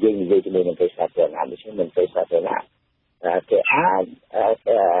យើងនិយាយជាមួយមន្ត្រីសាធារណៈដូច្នេះមន្ត្រីសាធារណៈគេអាច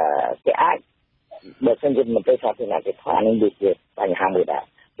បើសិនជាមន្ត្រីសាធារណៈគេថានឹងវាជាបញ្ហាមួយដែរ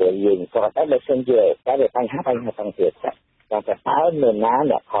ព្រោះយើងក៏តែបើសិនជាតែបញ្ហាទាំងទៀតតែតើនឿនណា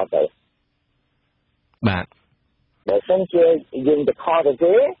អ្នកខលទៅបាទបើសិនជាយើងទៅខលទៅ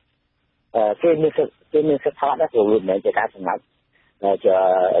គេមានសិទ្ធិថតដែរព្រោះវាមិនមែនជាការសម្ងាត់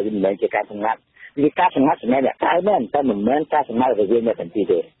មិនមែនជាការសម្ងាត់វាការសម្ងាត់សម្រាប់អ្នកក្រៅមែនតែមិនមែនការសម្ងាត់រវាងអ្នកទាំងពីរ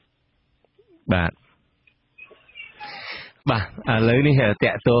ទេបាទ បាទឥឡូវនេះត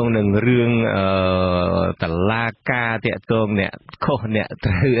កតងនឹងរឿងតឡាការតកតងអ្នកខុសអ្នក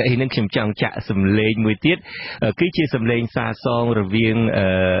ត្រូវអីហ្នឹងខ្ញុំចង់ចាក់សម្លេងមួយទៀតគឺជាសម្លេងសារសងរវាង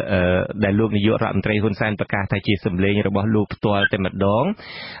ដែលលោកនាយករដ្ឋមន្ត្រីហ៊ុនសែនប្រកាសថាជាសម្លេងរបស់លោកផ្ទាល់តែម្ដង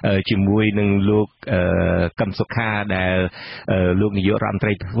ជាមួយនឹងលោកកឹមសុខាដែលលោកនាយករដ្ឋមន្ត្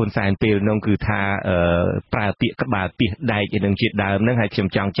រីហ៊ុនសែនពេលនោះគឺថាប្រើពាក្យក្បាលពីសដែកឯនឹងជាដើមហ្នឹងហើយខ្ញុំ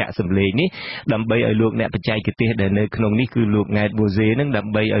ចង់ចាក់សម្លេងនេះដើម្បីឲ្យលោកអ្នកបច្ចេកទេសដែលនៅក្នុងនេះគឺលោកង៉ែតបូសេនឹងដើ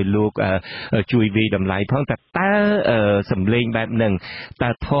ម្បីឲ្យលោកជួយវិតម្លៃផងតើសម្លេងបែបហ្នឹងតើ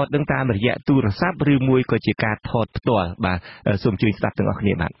ថតនឹងតាមរយៈទូរស័ព្ទឬមួយក៏ជាការថតផ្ទាល់បាទសូមជួយស្ដាប់ទាំងអស់គ្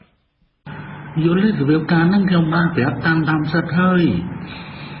នាបាទយល់ទេរបៀបការហ្នឹងខ្ញុំបានប្រាប់តាមសិតហើយ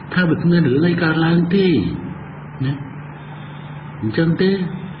ថាវាគ្មានរឿងអីកើតឡើងទេណាអញ្ចឹងទេ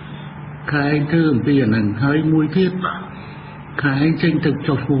ខែងធ្វើអំពីអាហ្នឹងហើយមួយទៀតខែងចេញទៅ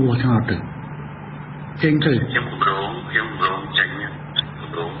ចុះឈ្មោះឆ្នោតទៅចេញទៅខ្ញុំរងចេញ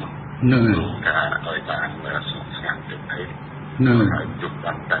រងហ្នឹងថាឲ្យបានស្ងប់ស្ងាត់ទៅហ្នឹងហើយជប់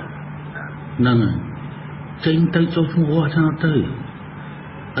បានតែហ្នឹងចេញទៅចុះឈ្មោះឆ្នោតទៅ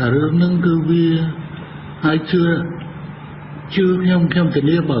អារឿងហ្នឹងគឺវាហើយជឿខ្ញុំធា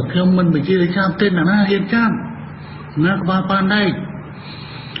នាបើខ្ញុំមិនបញ្ជាចាប់ទេណាហ៊ានចាប់ណាក្បាលប៉ានដែរ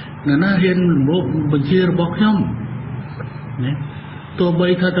ណាហ៊ានមកបញ្ជារបស់ខ្ញុំណាទោះបី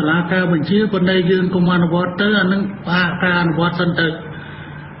ថាតឡាការបញ្ជាប៉ុន្តែយើងកុំអនុវត្តទៅអានឹងការអនុវត្តសិនទៅ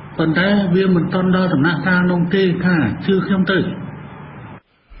ប៉ុន្តែវាមិនតន់ដល់ដំណាក់កាលនោះទេថាជឿខ្ញុំទៅ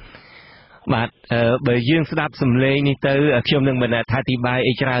បាទបើយើងស្ដាប់សម្លេងនេះទៅខ្ញុំនឹងមិនអធិប្បាយ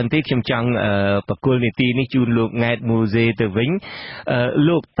អីច្រើនទេខ្ញុំចង់បកគលនីតិនេះជូនលោកង៉ែតមូសេទៅវិញ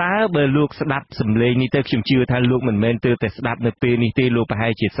លោកតើបើលោកស្ដាប់សម្លេងនេះទៅខ្ញុំជឿថាលោកមិនមែនទៅតែស្ដាប់នៅពេលនេះទេលោកប្រហែ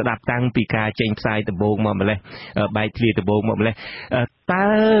លជាស្ដាប់តាំងពីការចេញផ្សាយដំបូងមកម្លេះបែកធ្លាយដំបូងមកម្លេះតើ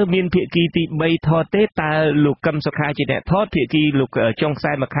មានភាគីទី3ថតទេតើលោកកឹមសុខាជាអ្នកថតភាគីលោកចុងខ្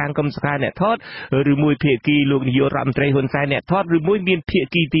សែមកខាងកឹមសុខាអ្នកថតឬមួយភាគីលោកនាយករដ្ឋមន្ត្រីហ៊ុនសែនអ្នកថតឬមួយមានភា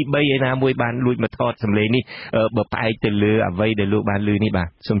គីទី3ឯណាមួយបានលួចមកថតសម្លេងនេះបើផ្អែកទៅលើអ្វីដែលលោកបានលើនេះបាទ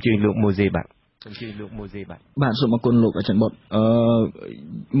សូមជឿលោកម៉ូសេបាទបាទសូមអរគុណលោកអាចារ្យបុត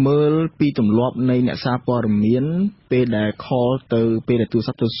មើលពីទម្លាប់នៃអ្នកសារព័ត៌មានពេលដែល call ទៅពេលដែលទូរ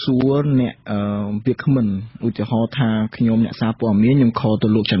ស័ព្ទទៅសួរអ្នកវាគ្មិនឧទាហរណ៍ថាខ្ញុំអ្នកសារព័ត៌មានខ្ញុំ call ទៅ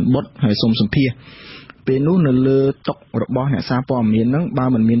លោកច័ន្ទបុតហើយសូមសម្ភាសពេលនោះនៅលើតុរបស់អ្នកសារព័ត៌មានហ្នឹងបើ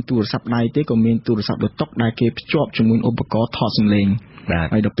មិនមានទូរស័ព្ទដៃទេក៏មានទូរស័ព្ទលើតុដែលគេភ្ជាប់ជាមួយឧបករណ៍ថតសម្លេង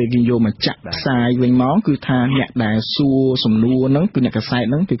ហើយដល់ពេលគេយកមកចាក់ផ្សាយវិញមកគឺថាអ្នកដែលសួរសំណួរហ្នឹងគឺអ្នកកសែត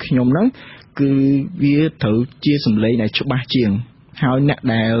ហ្នឹងគឺខ្ញុំហ្នឹងគឺវាត្រូវជាសម្លេងដែលច្បាស់ជាងហើយអ្នក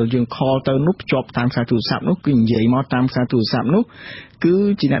ដែលយើង call ទៅនោះភ្ជាប់តាមខ្សែទូរស័ព្ទនោះគឺនិយាយមកតាមខ្សែទូរស័ព្ទនោះគឺ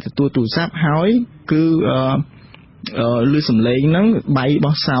ជាអ្នកទទួលទូរស័ព្ទហើយគឺឮសំឡេងហ្នឹងបៃរប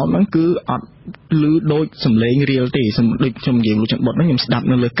ស់សោតហ្នឹងគឺអត់ឮដូចសំឡេងរៀលទេដូចខ្ញុំនិយាយលោកច័ន្ទបុតហ្នឹងខ្ញុំស្ដាប់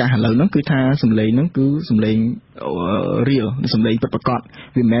នៅលើកាសឥឡូវហ្នឹងគឺថាសំឡេងហ្នឹងគឺសំឡេងរៀលសំឡេងពិតប្រាកដ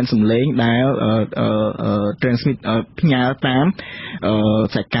វាមិនមែនសំឡេងដែល transmit ផ្ញើតាម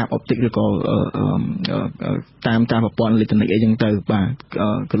ខ្សែកាបអុបទិកឬក៏តាមប្រព័ន្ធអេឡិចត្រូនិកអីចឹងទៅបាទ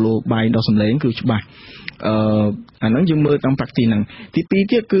គីឡូបៃដល់សំឡេងគឺច្បាស់អាហ្នឹងយើងមើលតាមប្រាក់ទីហ្នឹងទី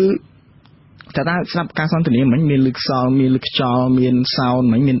2ទៀតគឺតែស្ដាប់ការសន្ទនាមិនមានលឺខ្សលមានលឺខ្យល់មាន sound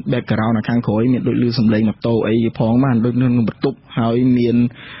មិនមាន background នៅខាងក្រោយមានដូចលឺសំឡេងម៉ូតូអីផងបានដូចនឹងបន្ទប់ហើយមាន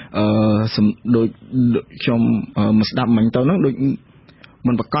ដូចខ្ញុំមកស្ដាប់មិញទៅហ្នឹងដូច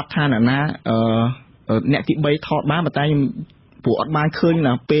មិនប្រកាសថាណាអ្នកទី3ថតបានប៉ុន្តែព្រោះអត់បានឃើញ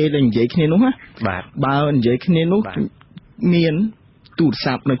ណាពេលដែលនិយាយគ្នានោះណាបាទបើនិយាយគ្នានោះមានទូរ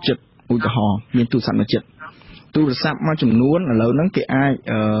ស័ព្ទនៅចិត្តឧទាហរណ៍មានទូរស័ព្ទនៅចិត្តទូរស័ព្ទមួយចំនួនឥឡូវហ្នឹងគេអាច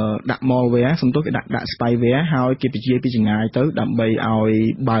ដាក់ malware សំទោសគេដាក់ spyware ហើយគេបញ្ជាពីចម្ងាយទៅដើម្បីឲ្យ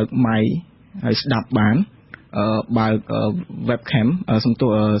បើក mic ហើយស្ដាប់បានបើក webcam សំទោ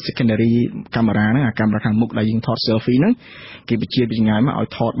ស secondary camera ហ្នឹងអាកាមេរ៉ាខាងមុខដែលយើងថត selfie ហ្នឹងគេបញ្ជាពីចម្ងាយមកឲ្យ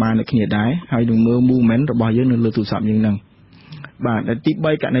ថតបានដូចគ្នាដែរហើយនឹងមើល movement របស់យើងនៅលើទូរស័ព្ទយើងហ្នឹងបាទដែលទី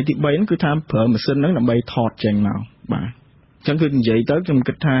3ករណីទី3ហ្នឹងគឺថាប្រើម៉ាស៊ីនហ្នឹងដើម្បីថតចេញមកបាទអញ្ចឹងគឺនិយាយទៅខ្ញុំ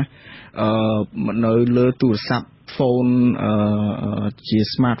គិតថានៅលើទូរស័ព្ទ phone ជា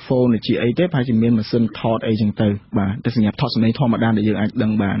smartphone ជាអីទេប្រហែលជាមានម៉ាស៊ីនថតអីចឹងទៅបាទតែសម្រាប់ថតសម្លេងធម្មតាដែលយើងអាចដឹ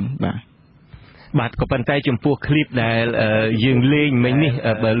ងបានបាទក៏ប៉ុន្តែចំពោះคลิปដែលយើងលេងមិញនេះ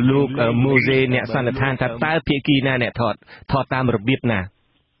បើលោកម៉ូសេអ្នកសន្និដ្ឋានថាតើភាគីណាអ្នកថតតាមរបៀបណា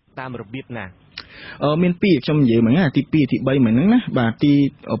មាន2ខ្ញុំនិយាយមិញណាទី2ទី3មិញហ្នឹងណាបាទទី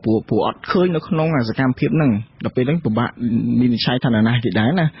ព្រោះអត់ឃើញនៅក្នុងសកម្មភាពហ្នឹងដល់ពេលហ្នឹងពិបាកមានវិឆ័យថាណាគេដែរ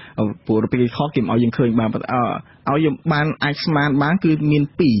ណាព្រោះដល់ពេលគេខកគេមិនឲ្យយើងឃើញបានឲ្យយើងបានអាចស្មានបានគឺមាន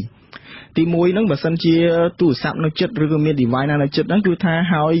2ទី1ហ្នឹងបើសិនជាទូរស័ព្ទនៅចិត្តឬក៏មាន device ណានៅចិត្តហ្នឹងគឺថា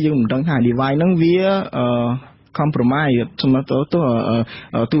ហើយយើងមិនដឹងថា device ហ្នឹងវា compromise សម្រាប់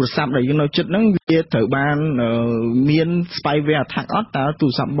ទូរស័ព្ទដែលយើងនៅចិត្តហ្នឹងវាត្រូវបានមាន spyware attack អត់តើទូ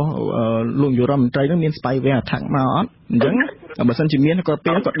រស័ព្ទរបស់លោកនាយករដ្ឋមន្ត្រីហ្នឹងមាន spyware attack មកអត់អញ្ចឹងបើសិនជាមានក៏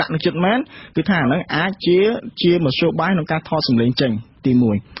ពេលក៏ដាក់នៅចិត្តមែនគឺថាអាហ្នឹងអាចជាមធ្យោបាយក្នុងការថតសម្លេងចេញទី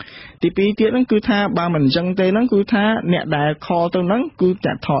1ទី2ទៀតហ្នឹងគឺថាបើមិនអញ្ចឹងទេហ្នឹងគឺថាអ្នកដែល call ទៅហ្នឹងគឺ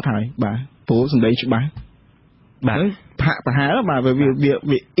តែថតហើយបាទព្រោះសម្លេងច្បាស់បាទហាក់ប្រហែលបាទ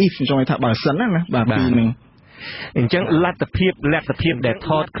វា if ចង់ថាបើសិនណាបាទពីហ្នឹងអញ្ចឹងលទ្ធភាពដែលថ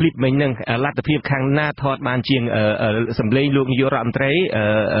តឃ្លីបមិញហ្នឹងលទ្ធភាពខាងណាថតបានជាងសម្លេងលោកនាយករដ្ឋមន្ត្រី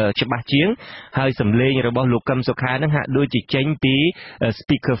ច្បាស់ជាងហើយសម្លេងរបស់លោកកឹមសុខាហ្នឹងហាក់ដូចជាចេញពី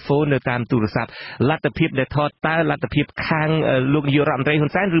speaker phone នៅតាមទូរស័ព្ទលទ្ធភាពដែលថតតើលទ្ធភាពខាងលោកនាយករដ្ឋមន្ត្រីហ៊ុ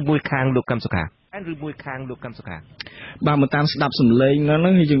នសែនឬមួយខាងលោកកឹមសុខាបាទមកតាមស្ដាប់សម្លេងហ្នឹ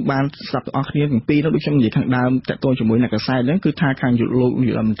ងយើងបានស្ដាប់ទាំងអស់គ្នាទាំងពីរនោះដូចខ្ញុំនិយាយខាងដើមតកតងជាមួយអ្នកកសែតហ្នឹងគឺថាខាងលោកនា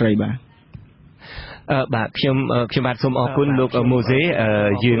យករដ្ឋមន្ត្រីបាទបាទខ្ញុំបាទសូមអរគុណលោកម៉ូសេ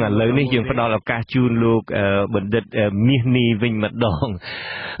យើងឥឡូវនេះយើងផ្ដល់ឱកាសជូនលោកបណ្ឌិតមាសនីវិញម្ដង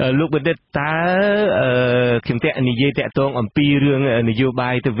លោកបណ្ឌិតតើខ្ញុំនិយាយតាក់ទងអំពីរឿងនយោបា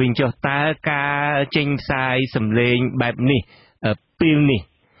យទៅវិញចុះតើការចេញផ្សាយសម្លេងបែបនេះពេលនេះ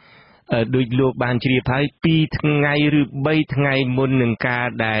ដោយលោកបានជ្រាបហើយ2ថ្ងៃឬ3ថ្ងៃមុននឹងការ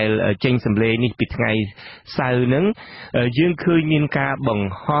ដែលចេញសម្លេងនេះពីថ្ងៃសៅរ៍ហ្នឹងយើងឃើញមានការបង្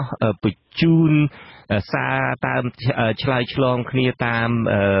ហោះបញ្ជូនសារតាមឆ្លើយឆ្លងគ្នាតាម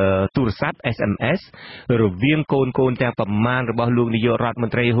ទូរស័ព្ទ SMS រវាងកូនទាំងប្រមាណរបស់លោកនាយករដ្ឋម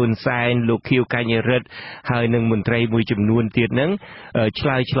ន្ត្រីហ៊ុនសែនលោកខៀវកញ្ញរិទ្ធហើយនិងមន្ត្រីមួយចំនួនទៀតហ្នឹងឆ្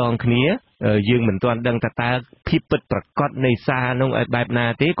លើយឆ្លងគ្នាយើងមិនទាន់ដឹងថាតើភាពពិតប្រាកដនៃសារនោះឲ្យបែបណា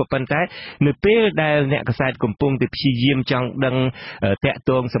ទេក៏ប៉ុន្តែនៅពេលដែលអ្នកកសែតកំពុងតែព្យាយាមចង់ដឹងតាក់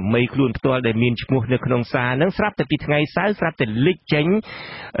ទងសម័យខ្លួនផ្ទាល់ដែលមានឈ្មោះនៅក្នុងសារហ្នឹងស្រាប់តែពីថ្ងៃសៅរ៍ស្រាប់តែលេចចេញ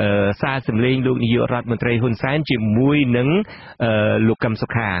សារសម្លេងលោកនាយករដ្ឋមន្ត្រីហ៊ុនសែនជាមួយនឹងលោកកឹមសុ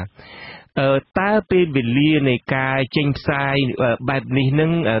ខាតើពេលវេលានៃការចេញផ្សាយបែបនេះនឹ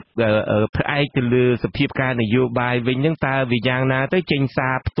ងផ្អែកទៅលើសភាពការនយោបាយវិញនឹងតើវាយ៉ាងណាទៅចេញសា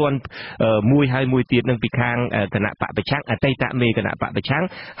រផ្ទាន់មួយហើយមួយទៀតនឹងពីខាងគណៈបកប្រឆាំងអតីតមេគណៈបកប្រឆាំង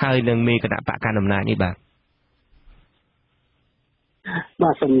ហើយនឹងមេគណៈបកកណ្ដាលអំណាចនេះបាទ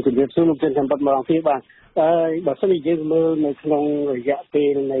សូមជម្រាបសួរលោកជនសម្បត្តិម្ដងទៀតបាទបើសិនជាយើងមើលនៅក្នុងរយៈពេ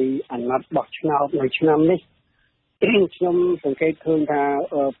លនៃអាណត្តិបោះឆ្នោតនៅឆ្នាំនេះខ្ញុំសង្កេតឃើញថា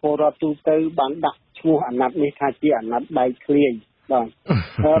ពលរដ្ឋទូទៅបានដាក់ឈ្មោះអាណត្តិនេះថាជាអាណត្តិបែកធ្លាយបាទ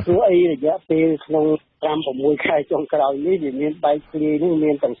ព្រោះអីរយៈពេលក្នុង5-6ខែចុងក្រោយនេះវាមានបែកធ្លាយនេះ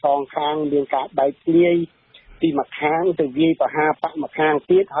មានទាំងសងខាងមានការបែកធ្លាយពីម្ខាងទៅវាយប្រហារបកម្ខាង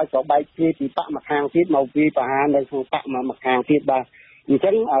ទៀតហើយក៏បែកធ្លាយពីបកម្ខាងទៀតមកវាយប្រហារនៅក្នុងបកម្ខាងទៀតបាទអញ្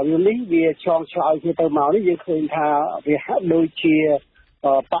ចឹងរឿងនេះវាឆ្លងឆ្លើយគ្នាទៅមកនេះយើងឃើញថាវាហាក់ដូចជា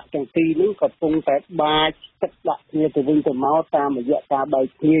បកទាំងពីរនេះក៏កំពុងតែបាចទឹកដាក់គ្នាទៅវិញទៅមកតាមរយៈការបែក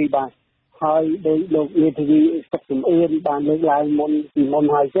ធ្លាយបាទហើយដោយលោកនាយធាវីសុខសំអឿនបានលើកឡើងមុនពីមុន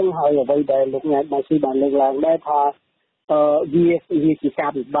ហើយចឹងហើយអ្វីដែលលោកញ៉ែបានស៊ីបានលើកឡើងដែរថាវាជាកា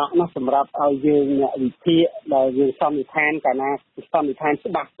រពិបាកណាស់សម្រាប់ឲ្យយើងអ្នកវិភាគដែលយើងសន្និដ្ឋានកាលណាសន្និដ្ឋាន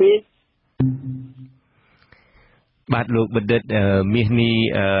ច្បាស់ពេកបាទលោកបណ្ឌិតមាសនេះ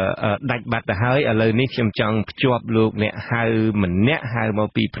ដាច់បាត់ទៅហើយឥឡូវនេះខ្ញុំចង់ភ្ជាប់លោកអ្នកហៅម្នាក់ហៅមក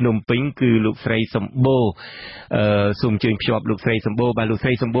ពីភ្នំពេញគឺលោកស្រីសម្បូរសូមអញ្ជើញភ្ជាប់លោកស្រីសម្បូរបាទលោកស្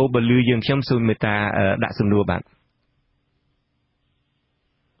រីសម្បូរបើលឺយើងខ្ញុំសូមមេត្តាដាក់សំណួរបាទ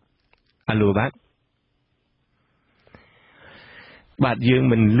អាឡូបាទយើង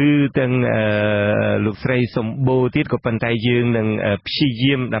មិនលឺទាំងលោកស្រីសម្បូរទៀតក៏ប៉ុន្តែយើងនឹងព្យា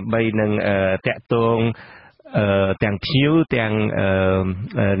យាមដើម្បីនឹងតាក់ទងទាំងភ្ញៀវទាំង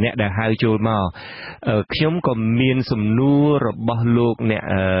អ្នកដែលហៅចូលមកខ្ញុំក៏មានសំណួររបស់លោកអ្នក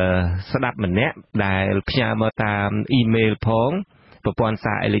ស្ដាប់ម្នាក់ដែលផ្ញើមកតាមអ៊ីមែលផងប្រព័ន្ធ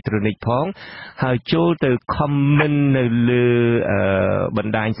សារអេឡិចត្រូនិកផងហើយចូលទៅ comment នៅលើប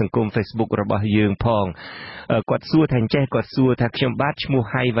ណ្ដាញសង្គម Facebook របស់យើងផងគាត់សួរថាអញ្ចេះគាត់សួរថាខ្ញុំបាទឈ្មោះ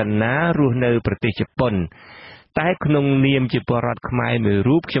ហៃវណ្ណារស់នៅប្រទេសជប៉ុនតែក្នុងនាមជាពលរដ្ឋខ្មែរមួយ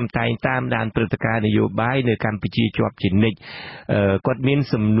រូបខ្ញុំតែងតាមដានព្រឹត្តិការណ៍នយោបាយនៅកម្ពុជាជាប់ជានិច្ចគាត់មាន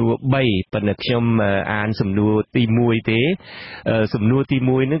សំណួរ3ប៉ុន្តែខ្ញុំអានសំណួរទី1ទេសំណួរទី1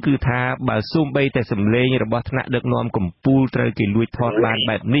ហ្នឹងគឺថាបើសូម្បីតែសម្លេងរបស់ថ្នាក់ដឹកនាំកម្ពុជាត្រូវគេលួចថតបាន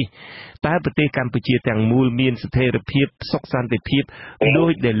បែបនេះតើប្រទេសកម្ពុជាទាំងមូលមានស្ថិរភាពសុខសន្តិភាពដោ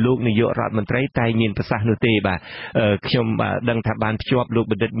យដែលលោកនាយករដ្ឋមន្ត្រីតែមានប្រសាសន៍នោះទេបាទខ្ញុំដឹងថាបានភ្ជាប់លោក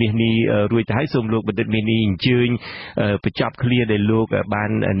បណ្ឌិតមាសនេះរួចទៅហើយសូមលោកបណ្ឌិតមាសនេះអញ្ជើញបញ្ចប់ឃ្លាដែលលោកបាន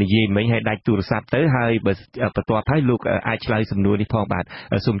និយាយមិញឲ្យដាច់ទូរស័ព្ទទៅហើយបើបន្ទាប់ហើយលោកអាចឆ្លើយសំណួរនេះផងបាទ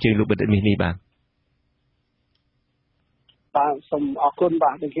សូមអញ្ជើញលោកបណ្ឌិតមាសនេះបាទ បាទសូមអរគុណ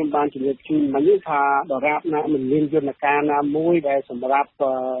បាទដែលខ្ញុំបានជម្រាបជូនមិញថាដរាបណាមិនមានយន្តការណាមួយដែលសម្រាប់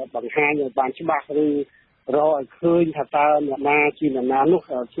បង្ហាញឲ្យបានច្បាស់ឬរកឲ្យឃើញថាតើអ្នកណាជាអ្នកណានោះ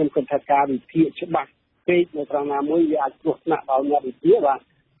ខ្ញុំគិតថាការវិភាគច្បាស់ពេកនៅត្រង់ណាមួយវាអាចគ្រោះថ្នាក់ដល់អ្នកវិភាគបាទ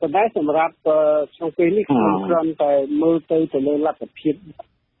ប៉ុន្តែសម្រាប់ក្នុងពេលនេះខ្ញុំគ្រាន់តែមើលទៅលើលទ្ធភាព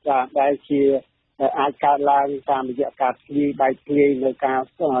ដែលជាអាចកើតឡើងតាមរយៈការធ្លាយបែកធ្លាយនៅ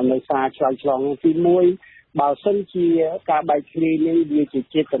សារឆ្លើយឆ្លងទី1បើសិនជាការបែកធ្លាយនេះវាជា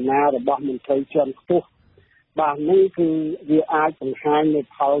ចេតនារបស់មន្ត្រីជាន់ខ្ពស់បាទនេះគឺវាអាចបង្ហាញនៅ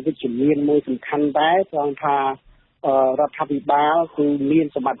ផលវិជ្ជមានមួយសំខាន់ដែរត្រង់ថារដ្ឋាភិបាលគឺមាន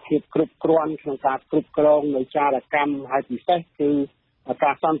សមត្ថភាពគ្រប់គ្រាន់ក្នុងការគ្រប់គ្រងនៅចារកម្មហើយពិសេសគឺ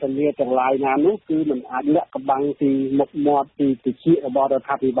ការសន្ទនាទាំងឡាយណានោះគឺមិនអាចលាក់កំបាំងពីមុខមាត់ពីតិចរបស់រដ្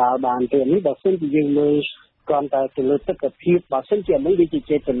ឋាភិបាលបានទេនេះបើសិនជាយើងមើលគ្រាន់តែទៅលើទស្សនវិជ្ជាបើសិនជានេះវាជា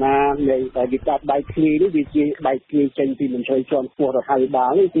ចេតនានៃតែវិកាត់បែកធ្លាយនេះវាជាបែកធ្លាយចេញពីមន្ត្រីជាន់ខ្ពស់រដ្ឋាភិបាល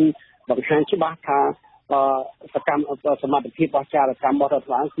នេះគឺបង្ហាញច្បាស់ថាសកម្មសមត្ថភាពរបស់ចារកម្មរបស់រដ្ឋ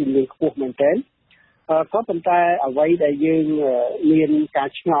បាលគឺមានខ្ពស់មែនទែនក៏ប៉ុន្តែអ្វីដែលយើងមានការ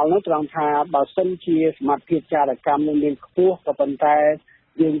ឆ្ងល់នោះត្រង់ថាបើសិនជាសមត្ថភាពចារកម្មនឹងមានខ្ពស់ក៏ប៉ុន្តែ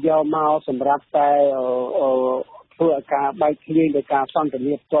យើងយកមកសម្រាប់តែធ្វើឲ្យការបែកធ្លាយដោយការសន្ទ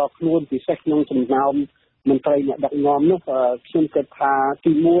នាផ្ទាល់ខ្លួនពិសេសក្នុងចំណោមមន្ត្រីអ្នកដឹកនាំនោះខ្ញុំគិតថា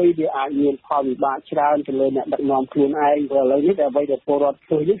ទី1វាអាចមានផលវិបាកច្រើនទៅលើអ្នកដឹកនាំខ្លួនឯងព្រោះឥឡូវនេះអ្វីដែលពលរដ្ឋ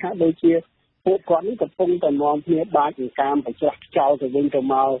ឃើញនេះហាក់ដូចជាពួកគាត់នេះកំពុងតែនាំគ្នាបាចអង្គការប្រច្រាស់ចោលទៅវិញទៅ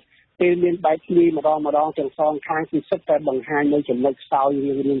មកពេលមានបែកធ្លាយម្ដងទាំងសងខាងគឺសិតតែបង្ហាញនៅចំណុចខ្សោយ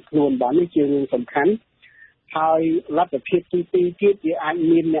រៀងៗខ្លួនបាទនេះជារឿងសំខាន់ហើយលទ្ធភាពទី2ទៀតវាអាច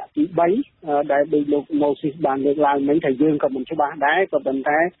មានអ្នកទី3ដែលដោយលោកម៉ូស៊ីសបានលើកឡើងមិញថាយើងក៏មិនច្បាស់ដែរក៏ប៉ុន្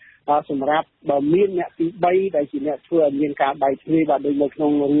តែសម្រាប់បើមានអ្នកទី3ដែលជាអ្នកធ្វើឲ្យមានការបែកធ្លាយបាទដោយនៅក្នុ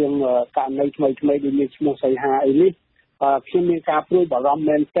ងរឿងករណីថ្មីដែលមានឈ្មោះសីហាអីនេះខ្ញុំមានការព្រួយបារម្ភ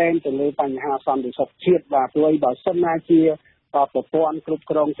មែនទែនទៅលើបញ្ហាសន្តិសុខជាតិបាទព្រោះបើសិនណាជាប្រព័ន្ធគ្រប់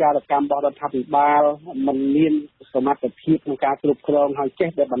គ្រងចារកម្មរបស់រដ្ឋាភិបាលមិនមានសមត្ថភាពក្នុងការគ្រប់គ្រងហើយចេះ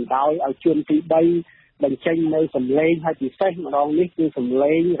តែបណ្ដោយឲ្យជនទី3បញ្ចេញនៅសម្លេងហើយពិសេសម្ដងនេះគឺសម្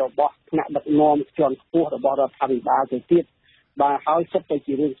លេងរបស់ថ្នាក់ដឹកនាំជាន់ខ្ពស់របស់រដ្ឋាភិបាលទៅទៀតបាទហើយសិតតែ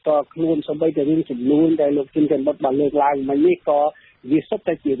ជារឿងផ្ទាល់ខ្លួនសូម្បីតែរឿងចំនួនដែលលោកជំទាវបុតបានលើកឡើងមិញនេះក៏វាសិត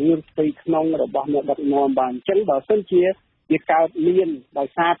តែជារឿងផ្ទៃក្នុងរបស់អ្នកដឹកនាំបាទអញ្ចឹងបើសិនជាវាកើតមានដោយ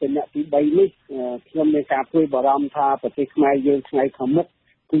សារតែអ្នកទី3នេះខ្ញុំមានការព្រួយបារម្ភថាប្រទេសខ្មែរយើងថ្ងៃខាងមុខ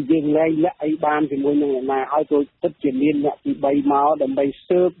គឺយើងលែងលាក់អីបានជាមួយនឹងអ្នកណាហើយក៏ពិតជាមានអ្នកទី3មកដើម្បី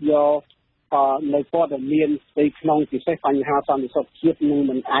ស៊ើបយកនៅព័ត៌មានផ្ទៃក្នុងពិសេសបញ្ហាសន្តិសុខជាតិនឹង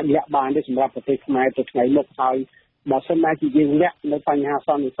មិនអាចលាក់បានទេសម្រាប់ប្រទេសខ្មែរទៅថ្ងៃមុខហើយបើសិនណាជាយើងលាក់នៅបញ្ហាស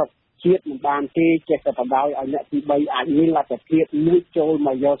ន្តិសុខជាតិមិនបានទេចេះតែបដ ாய் ឲ្យអ្នកទី3អាចមានលទ្ធភាពមួយចូលម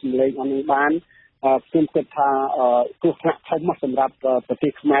កយកសម្លេងអនោះបានខ្ញុំគិតថាគ្រោះថ្នាក់ធំសម្រាប់ប្រទេ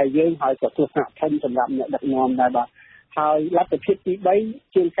សខ្មែរយើងហើយក៏គ្រោះថ្នាក់ធំសម្រាប់អ្នកដឹកនាំដែរបាទហើយលទ្ធភាពទី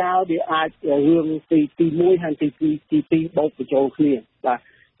3ជាងកាលវាអាចរឿងទី1ហើយទី2បូកបញ្ចូលគ្នាបាទ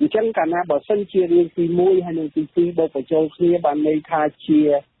អញ្ចឹងកាលណាបើសិនជារឿងទី1ហើយនិងទី2បូកបញ្ចូលគ្នាបានន័យថាជា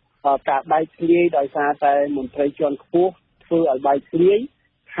ការបែកធ្លាយដោយសារតែមន្ត្រីជាន់ខ្ពស់ធ្វើឲ្យបែកធ្លាយ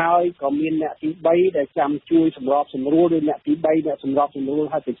ហើយក៏មានអ្នកទី3ដែលចាំជួយសម្របសម្រួលឬអ្នកទី3អ្នកសម្របសម្រួល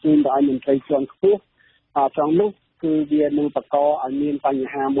ឲ្យបញ្ជូនទៅឲ្យមន្ត្រីជាន់ខ្ពស់ត្រង់នោះគឺវានឹងបង្កឲ្យមានបញ្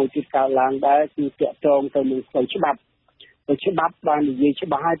ហាមួយទៀតកើតឡើងដែរគឺទាក់ទងទៅនឹងផ្លូវច្បាប់បាននិយាយច្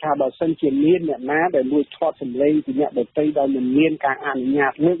បាស់ហើយថាបើសិនជាមានអ្នកណាដែលលួចថតសម្លេងពីអ្នកដទៃដោយមិនមានការអនុញ្ញា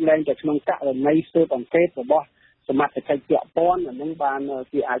តលើកលែងតែក្នុងករណីស៊ើបអង្កេតរបស់សមត្ថកិច្ចពាក់ព័ន្ធអានឹងបាន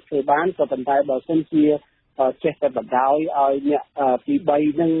គេអាចធ្វើបានក៏ប៉ុន្តែបើសិនជាចេះតែបណ្ដោយឲ្យអ្នកទី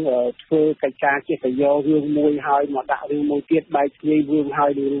3នឹងធ្វើកិច្ចការចេះតែយករឿងមួយហើយមកដាក់រឿងមួយទៀតបែកធ្លាយរឿងហើ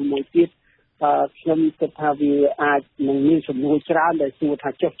យរឿងមួយទៀតខ្ញុំគិតថាវាអាចនឹងមានចំនួនច្រើនដែលសួរថា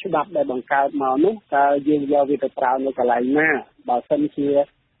ចុះច្បាប់ដែលបង្កើតមកនោះតើយើងយកវាទៅប្រើនៅកន្លែងណាបើសិនជា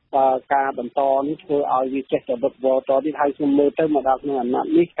ការបន្តនេះធ្វើឲ្យវាចេះតែវឹកវរតទៀតហើយខ្ញុំមើលទៅមកដល់ក្នុងអាណត្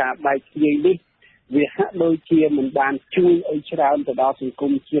តិនេះការបែកធ្លាយនេះវាហាក់ដូចជាមិនបានជួយអីច្រើនទៅដល់សង្គ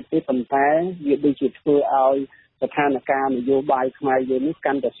មជាតិទេប៉ុន្តែវាដូចជាធ្វើឲ្យស្ថានភាពនយោបាយខ្មែរយើងនេះ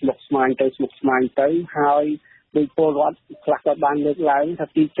កាន់តែស្មុគស្មាញទៅហើយដោយពលរដ្ឋខ្លះក៏បានលើកឡើងថា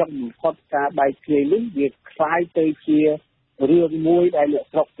ទីចុងបំផុតការបែកធ្លាយនេះវាคล้ายទៅជារឿងមួយដែលអ្នក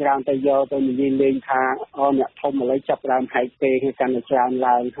ស្រុកច្រើនតែយកទៅនិយាយលេងថាអ្នកធំឥឡូវចាប់ដើមហែកពេកហើយកាន់តែច្រើន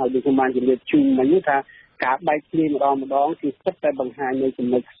ឡើងហើយដូចខ្ញុំបានជម្រាបជូនមិញថាការបែកធ្លាយម្ដងគឺស្ទើរតែបង្ហាញនៅចំ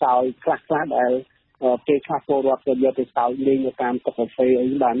ណុចខ្សោយខ្លះដែលពេលខ្លះពលរដ្ឋក៏យកទៅសើចលេងនៅតាមតុកាហ្វេអី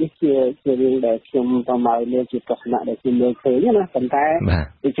បាទនេះជារឿងដែលខ្ញុំប្រមាណលើជាទស្សនៈដែលខ្ញុំមើលឃើញណាប៉ុន្តែ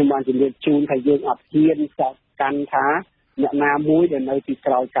ដូចខ្ញុំបានជម្រាបជូនថាយើងអត់ហ៊ានចាត់កាន់ថា អ្នកណាមួយដែលនៅពី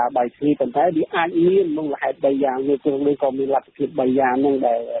ក្រោយការបែកគ្នាប៉ុន្តែវាអាចមានក្នុងលហេតុ3យ៉ាងនេះគឺក៏មានលទ្ធភាព3យ៉ាងហ្នឹង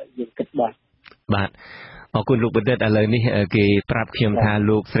ដែលយើងគិតបាទអរគុណលោកបណ្ឌិតឥឡូវនេះគេប្រាប់ខ្ញុំថា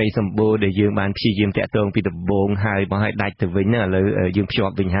លោកស្រីសម្បូរដែលយើងបានព្យាយាមតាក់ទងពីដំបូងហើយមកឲ្យដាច់ទៅវិញឥឡូវយើងភ្ជា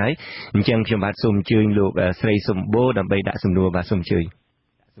ប់វិញហើយអញ្ចឹងខ្ញុំបាទសូមអញ្ជើញលោកស្រីសម្បូរដើម្បីដាក់សំណួរបាទសូមអញ្ជើញ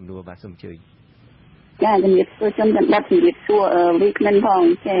ចាជំរាបសួរចំកណ្ដាប់ជំរាបសួរវីក្មិនផង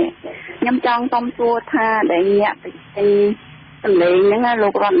ចាខ្ញុំចង់សុំសួរថាដែលញាក់ទៅសម្លេងហ្នឹងលោ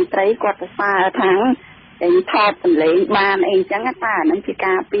ករដ្ឋមន្ត្រីគាត់សរសើរថាតែថតសម្លេងបានអីអញ្ចឹងថាហ្នឹងជា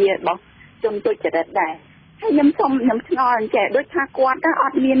ការពាររបស់ជនទុច្ចរិតដែរហើយខ្ញុំឆ្ងល់អញ្ចឹងដូចថាគាត់អ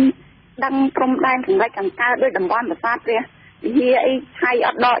ត់មានដឹងព្រំដែនខាងលិចខាងកើតដោយតំបន់ប្រាសាទព្រះវិហារអីឆៃអ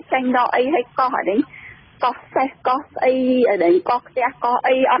ត់ដកចេញដកអីហើយកោះអីនេះកោះសេះកោះស្អីដែលកោះផ្ទះកោះ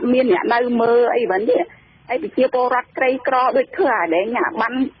អីអត់មានអ្នកនៅមើលអីវិញទេហើយប្រជាពលរដ្ឋក្រីក្រដូចធ្វើអាដែងអាបា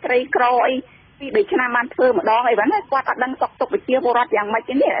នក្រីក្រអីពី3ឆ្នាំបានធ្វើម្ដងអីវិញគាត់អត់ដឹងសុខទុក្ខប្រជាពលរដ្ឋយ៉ាងម៉េច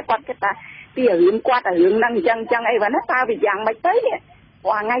ទេនេះគាត់គិតថាពីរឿងគាត់រឿងហ្នឹងអញ្ចឹងអីវិញតើវាយ៉ាងម៉េចទៅនេះព្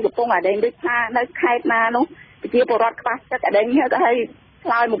រោះថ្ងៃកំពុងអាដែងដូចថានៅខេត្តណានោះប្រជាពលរដ្ឋខ្វះទឹកអាដែងទៅឲ្យឆ្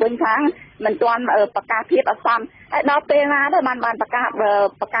លើយមកវិញថាមិនទាន់ប្រកាសភាពអាសន្នហើយដល់ពេលណាទៅបានប្រ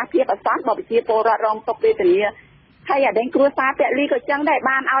កាសភាពអាសន្នរបស់ប្រជាពលរដ្ឋរងទុក្ខវេទនាហើយអាដែងគ្រួសារពលីក៏ចឹងដែរ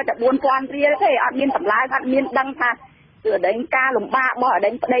បានឲ្យតែ 4,000 រៀលទេអត់មានតម្លើងអត់មានដឹងថាគឺអាដែងការលំបាករបស់អាដែ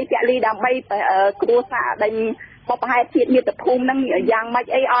ងប្តីពលីដើម្បីគ្រួសារអាដែងបបហេតុជាតិមាតុភូមិហ្នឹងយ៉ាងម៉េច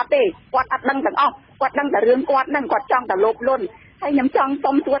អីអត់ទេគាត់អត់ដឹងទាំងអស់គាត់ដឹងតែរឿងគាត់ហ្នឹងគាត់ចង់តែលោភលន់ហើយខ្ញុំចង់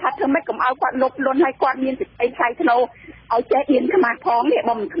សុំសួរថាធ្វើម៉េចកុំឲ្យគាត់លោភលន់ហើយគាត់មានសេចក្តីថ្លៃថ្នូរឲ្យចេះអៀនខ្មាស់ផងនេះ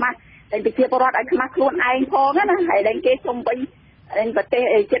បើមិនខ្មាស់តែប្រជាពលរដ្ឋឲ្យខ្មាស់ខ្លួនឯងផងណាហើយតែគេជុំវិញប្រទេស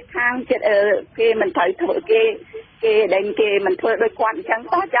ចិត្តខាងចិត្តគេមិនត្រូវធ្វើគេដែលគេមិនធ្វើដោយគាត់អញ្ចឹង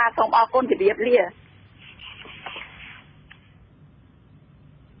តោះចាសូមអរគុណជម្រាបលា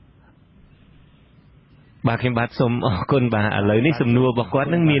បាទខ្ញុំបាទសូមអរគុណបាទឥឡូវនេះសំណួររបស់គាត់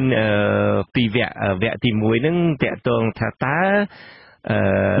នឹងមានពីរវគ្គទី1ហ្នឹងតកតងថាតើ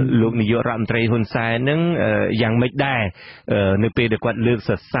លោកនាយករដ្ឋមន្ត្រីហ៊ុនសែននឹងយ៉ាងម៉េចដែរនៅពេលដែលគាត់លើក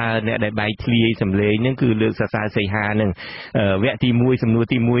សរសើរអ្នកដែលបែកធ្លាយសម្លេងហ្នឹងគឺលើកសរសើរសីហាហ្នឹងវគ្គទី1សំណួរ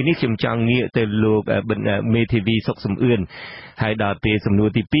ទី1នេះខ្ញុំចង់ងាកទៅលោកមេធាវីសុកសំអឿនហើយដល់ពេលសំណួរ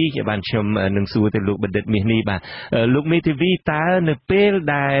ទី2បានខ្ញុំនឹងសួរទៅលោកបណ្ឌិតមាសនេះបាទលោកមេធាវីតើនៅពេល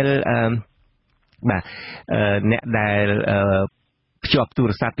ដែលបាទអ្នកដែលភ្ជាប់ទូ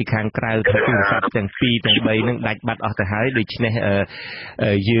រស័ព្ទពីខាងក្រៅទូរស័ព្ទទាំង2ទាំង3នឹងដាច់បាត់អស់ទៅហើយដូច្នេះ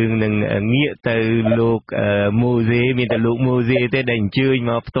យើងនឹងងាកទៅលោកម៉ូសេមានតែលោកម៉ូសេទេដែលអញ្ជើញ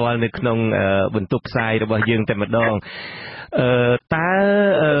មកផ្ទាល់នៅក្នុងបន្ទប់ផ្សាយរបស់យើងតែម្ដងតើ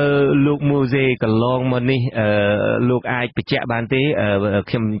លោកម៉ូសេកន្លងមកនេះលោកអាចបញ្ជាក់បានទេ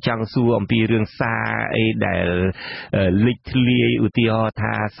ខ្ញុំចង់សួរអំពីរឿងសារអីដែលលេចធ្លាយឧទាហរណ៍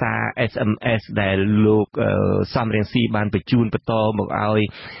ថាសារ SMS ដែលលោកសំរងស៊ីបានបញ្ជូនបន្តមកឲ្យ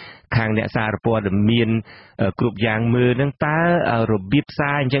ខាងអ្នកសារព័ត៌មានគ្រប់យ៉ាងមើលហ្នឹងតើរបៀប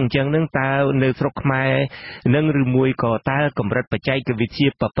សារអញ្ចឹងហ្នឹងតើនៅស្រុកខ្មែរនឹងឬមួយក៏តើកម្រិតបច្ចេកវិទ្យា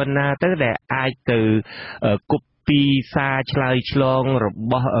ប៉ុណ្ណាទៅដែលអាចទៅគប់ពីសារឆ្លើយឆ្លងរ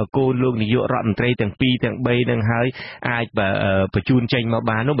បស់កូនលោកនាយករដ្ឋមន្ត្រីទាំង2ទាំង3នឹងហើយអាចបញ្ជូនចេញមក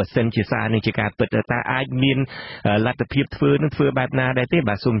បាននោះបើសិនជាសារនឹងជាការពិតតើអាចមានលទ្ធភាពធ្វើបែបណាដែរទេ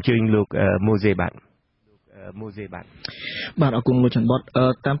បាទសូមអញ្ជើញលោកម៉ូសេបាទបាទអរគុណលោកច័ន្ទបត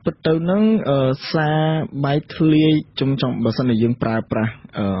តាមពិតទៅនឹងសារបែកធ្លាយចំបើសិនជាយើងប្រើប្រាស់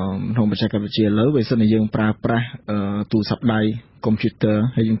ក្នុងបច្ចេកវិទ្យាលើបើសិនជាយើងប្រើប្រាស់ទូរស័ព្ទដៃកុំព្យូទ័រ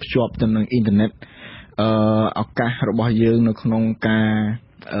ហើយយើងភ្ជាប់ទៅនឹងអ៊ីនធឺណិតឱកាសរបស់យើងនៅក្នុងការ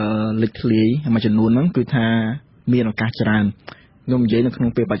លេចធ្លាយមួយចំនួនហ្នឹងគឺថាមានឱកាសច្រើនខ្ញុំនិយាយនៅក្នុង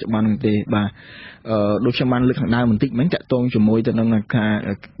ពេលបច្ចុប្បន្នហ្នឹងទេបាទដូចខ្ញុំបានលើកខាងដើមបន្តិចមិញតាក់ទងជាមួយទៅនឹងថា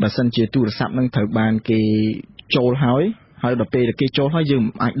បើសិនជាទូរស័ព្ទហ្នឹងត្រូវបានគេចូលហើយដល់ពេលគេចូលហើយយើង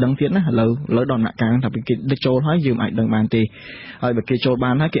អាចដឹងទៀតណាឥឡូវដល់ដំណាក់កាលថាគេចូលហើយយើងអាចដឹងបានទេហើយបើគេចូល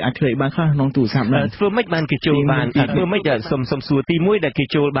បានហើយគេអាចធ្វើបានខ្លះក្នុងទូរស័ព្ទហ្នឹងធ្វើម៉េចបានគេចូលបានធ្វើម៉េចសុំសួរទី1ដែលគេ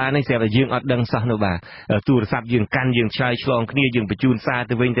ចូលបានហ្នឹងស្រាប់តែយើងអត់ដឹងសោះនោះបាទទូរស័ព្ទយើងកាន់យើងឆ្លើយឆ្លងគ្នាយើងបញ្ជូនសារ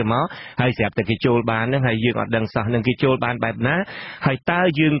ទៅវិញទៅមកហើយស្រាប់តែគេចូលបានហ្នឹងហើយយើងអត់ដឹងសោះនឹងគេចូលបានបែបណាហើយតើ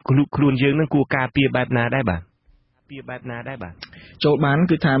យើងខ្លួនយើងនឹងគួរការពារបែបណាដែរបាទចូលបាន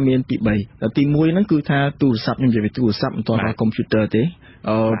គឺថាមានពី3ទី1ហ្នឹងគឺថាទូរស័ព្ទខ្ញុំនិយាយពីទូរស័ព្ទមិនទាន់ដល់កុំព្យូទ័រទេ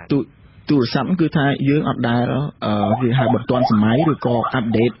ទូរស័ព្ទគឺថាយើងអត់ដែលវាហៅបន្ទាន់សម័យឬក៏អាប់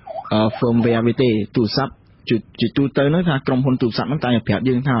ដេត firmware វាទេទូរស័ព្ទជាទូទៅហ្នឹងថាក្រុមហ៊ុនទូរស័ព្ទហ្នឹងតែប្រាប់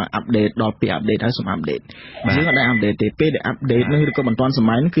យើងថាអាប់ដេតដល់ពេលអាប់ដេតហើយសូមអាប់ដេតយើងអត់ដែលអាប់ដេតទេពេលដែលអាប់ដេតហ្នឹងឬក៏បន្ទាន់ស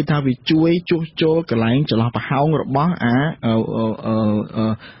ម័យហ្នឹងគឺថាវាជួយជួសជុលកន្លែងចន្លោះប្រហោងរបស់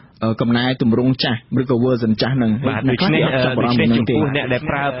កំណែទម្រង់ចាស់ឬក៏ version ចាស់ហ្នឹងបាទដូច្នេះចំពោះអ្នកដែល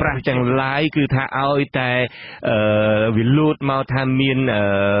ប្រើប្រាស់ទាំងឡាយគឺថាឲ្យតែវាលោតមកថាមាន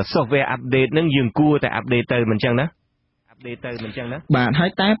software update ហ្នឹងយើងគួរតែ update ទៅមិនចឹងណាបាទហើយ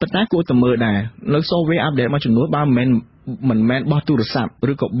តែប៉ុន្តែគួរតែមើលដែរនៅ software update មួយចំនួនបើមិនមែនបោះទូរស័ព្ទ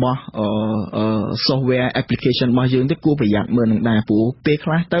ឬក៏បោះsoftware application របស់យើងទេគួរប្រយ័ត្នមើលនឹងដែរព្រោះពេលខ្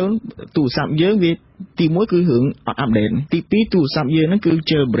លះទៅទូរស័ព្ទយើងវាទី1គឺរឿងអត់ update ទី2ទូរស័ព្ទយើងហ្នឹងគឺ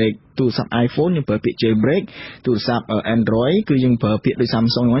jailbreak ទូរស័ព្ទ iPhone យើងប្រើពាក្យ jailbreak ទូរស័ព្ទ Android គឺយើងប្រើពាក្យដូច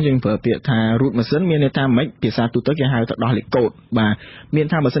Samsung ហ្នឹងយើងប្រើពាក្យថា root ម៉ាស៊ីនមានន័យថាម៉េចភាសាទូទៅគេហៅថាដោះលេខកូដបាទមាន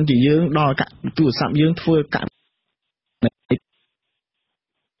ថាបើសិនជាយើងដល់ទូរស័ព្ទយើងធ្វើកាក់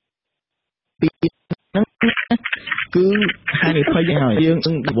ហ្នឹងគឺហានិភ័យយ៉ាងហើយយើង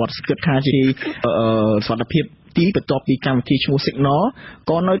វត្តគិតថាជាសុខភាពទីបន្ទាប់ពីកម្មវិធីឈ្មោះ Signal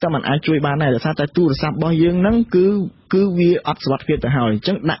ក៏នៅតែមិនអាចជួយបានដែរដោយសារតែទូរស័ព្ទរបស់យើងហ្នឹងគឺវាអត់សុខភាពទៅហើយអញ្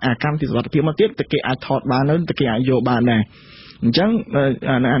ចឹងដាក់អាកម្មវិធីសុខភាពមកទៀតតែគេអាចថតបានទៅតែគេអាចយកបានដែរអញ្ចឹង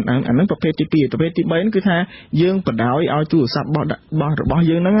អាហ្នឹងប្រភេទទី2ប្រភេទទី3ហ្នឹងគឺថាយើងបដ ாய் ឲ្យទូរស័ព្ទរបស់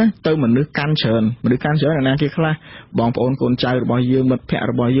យើងហ្នឹងទៅមនុស្សកាន់ច្រើនណាគេខ្លះបងប្អូនកូនចៅរបស់យើងមិត្តភ័ក្តិ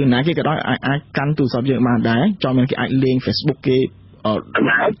របស់យើងណាគេក៏ដោយអាចកាន់ទូរស័ព្ទយើងបានដែរចំមានគេអាចលេង Facebook គេ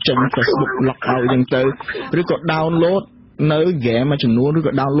ចេញ Facebook lock out អញ្ចឹងទៅឬក៏ download នៅ game មួយចំនួនឬ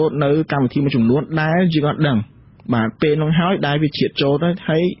ក៏ download នៅកម្មវិធីមួយចំនួនដែលយើងអត់ដឹងបាទពេលនោះហើយដែលវាជ្រៀតចូលទៅ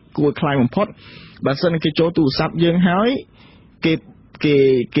ហើយគួរខ្លាចបំផុតបើសិនគេចូលទូរស័ព្ទយើងហើយគេ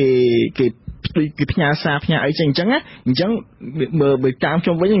ផ្ញើសារផ្ញើអីចឹងអញ្ចឹងមើលតាម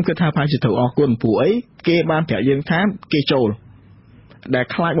ជុំវិញខ្ញុំគិតថាប្រហែលជាត្រូវអរគុណព្រោះអីគេបានប្រាប់យើងថាគេចូលដែល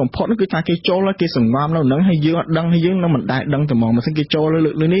ខ្លាចបំផុតគឺថាគេចូលហើយគេសង្ងំនៅនឹងហើយយើងអត់ដឹងហើយយើងនឹងមិនដែលដឹងតែមកមិនសិនគេចូលលើ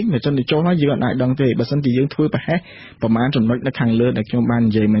នេះមិនសិនគេចូលហើយយើងអត់ដែលដឹងទេបើសិនជាយើងធ្វើប្រហែសប្រហែលចំណុចនៅខាងលើដែលខ្ញុំបាន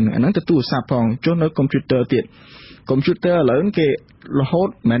និយាយមិញអាហ្នឹងទៅទូរស័ព្ទផងចុះនៅកុំព្យូទ័រទៀតកុំព្យូទ័រឥឡូវគេរហូត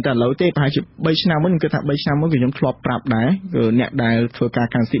មិនមែនតែឥឡូវទេប្រហែលជា3ឆ្នាំមុនខ្ញុំគិតថា3ឆ្នាំមុនគឺខ្ញុំធ្លាប់ប្រាប់ដែរគឺអ្នកដែលធ្វើការ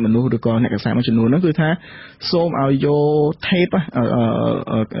កម្មសិទ្ធិមនុស្សឬក៏អ្នកកសិកម្មមួយចំនួនហ្នឹងគឺថាសូមឲ្យយក tape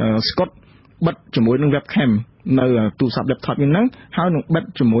ស្កុតបិទជាមួយនឹង webcam នៅទូរស័ព្ទ laptop ហ្នឹងហើយនឹងបិទ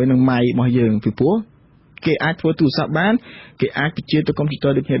ជាមួយនឹង mic របស់យើងពីព្រោះគេអាចធ្វើទូរស័ព្ទបានគេអាចបញ្ជាទៅកុំព្យូទ័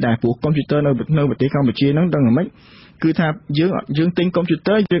រដូចគ្នាដែរព្រោះកុំព្យូទ័រនៅប្រទេសកម្ពុជាហ្នឹងដឹងមិនគឺថាយើងទិញកុំព្យូ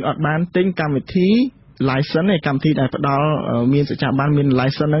ទ័រយើងអត់បានទិញកម្មវិធី license ឯកម្មវិធីដែលផ្ដល់មានសច្ចាប័នមាន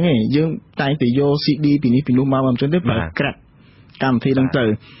license ហ្នឹងឯងយើងតែងតែយក CD ពីនេះពីនោះមកមិនចឹងទេប្រើ crack កម្មវិធីហ្នឹងទៅ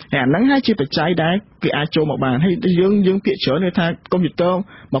ហើយអាហ្នឹងហើយជាបច្ច័យដែលគេអាចចូលមកបានហើយយើងពាក្យច្រើនគេថាកុំព្យូទ័រ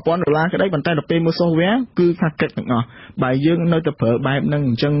$1000ក្តីប៉ុន្តែដល់ពេលមើល software គឺថា crack ទាំងអស់បើយើងនៅតែប្រើបែបហ្នឹង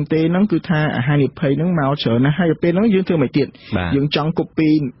អញ្ចឹងទេហ្នឹងគឺថាអាហានិភ័យហ្នឹងមកច្រើនណាស់ហើយពេលហ្នឹងយើងធ្វើមិនទៀតយើងចង់ copy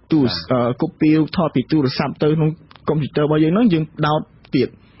ថតពីទូរស័ព្ទទៅក្នុងកុំព្យូទ័ររបស់យើងហ្នឹងយើងដោតទៀត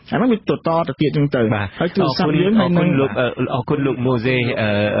អានោះវាតទៅទៀតចឹងទៅហើយទូរស័ព្ទយើងហើយនឹងអរគុណលោកម៉ូសេ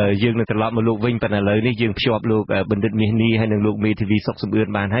យើងនឹងត្រឡប់មកលោកវិញប៉ុន្តែឥឡូវនេះយើងភ្ជាប់លោកបណ្ឌិតមាសនេះហើយនឹងលោកមេធាវីសុកសំអឿន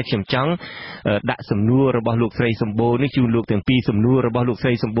បានហើយខ្ញុំចង់ដាក់សំណួររបស់លោកស្រីសម្បូរនេះជូនលោកទាំងពីរសំណួររបស់លោកស្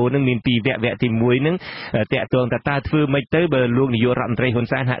រីសម្បូរនឹងមានពីរវគ្គទី1នឹងតាក់ទងតើធ្វើម៉េចទៅបើលោកនាយករដ្ឋមន្ត្រីហ៊ុន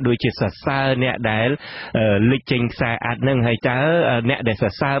សែនហាក់ដូចជាសរសើរអ្នកដែលលេចចេញខ្សែអាត់នឹងហើយតើអ្នកដែលស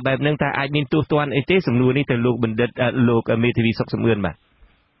រសើរបែបហ្នឹងតើអាចមានទោសទណ្ឌអីទេសំណួរនេះទៅលោកបណ្ឌិតលោកមេធាវីសុកសំអឿនបាទ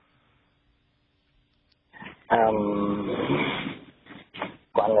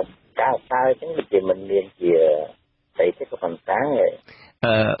គាត់ការសើចឹងវាមិនមានជាស្អីទេក៏ប៉ុន្តែ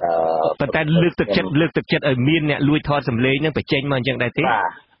ប៉ុន្តែលើកទឹកចិត្តឲ្យមានអ្នកលួចថតសម្លេងហ្នឹងបញ្ចេញមកអញ្ចឹងដែរទេបាទ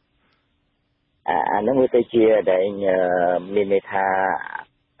អាហ្នឹងវាទៅជាដែលមានន័យថា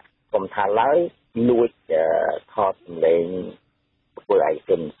កុំថាឡើយលួចថតសម្លេងពលឯក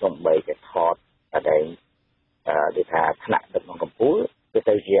ជនសំបីតែថតដែលដូចថាថ្នាក់ដឹកនាំកម្ពុជា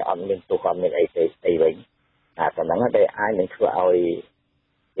ទៅជាអត់មានទោសអត់មានអីទេអីវិញតែហ្នឹងដែលអាចនឹងធ្វើឲ្យ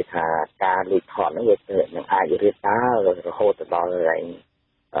គេថាការលួចថតហ្នឹងវានឹងអាចរៀបការរហូតទៅដល់ឯង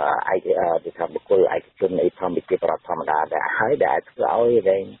ឯកគេថាបុគ្គលឯកជនអីធម្មតាប្រធម្មតាដែលហើយដែលធ្វើឲ្យ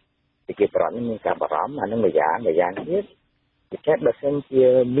ឯងគេប្រត់នេះមានការបារម្ភអានឹងមួយយ៉ាងទៀតគេបើសិនជា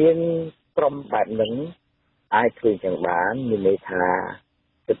មានក្រុមបែបហ្នឹងអាចធ្វើចឹងបានមានន័យថា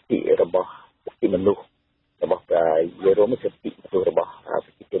សិទ្ធិរបស់សិទ្ធិមនុស្សរបស់យរួមសិទ្ធិមនុស្សរបស់ប្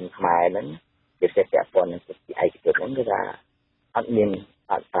រជាជនខ្មែរហ្នឹងវាសេពាក់ព័ន្ធនឹងសិទ្ធិឯកជនហ្នឹងគឺថាអត់មាន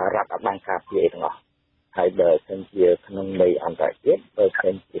រដ្ឋអត់បានការពារអីទាំងអស់ហើយបើសិនជាក្នុងន័យអន្តរជាតិបើសិ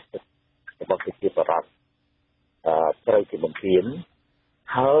នជាសិទ្ធិរបស់ប្រជាពលរដ្ឋត្រូវជាបំពេញ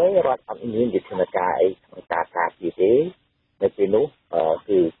ហើយរដ្ឋអត់មានវិធានការអីក្នុងការការពារទេនៅពេលនោះ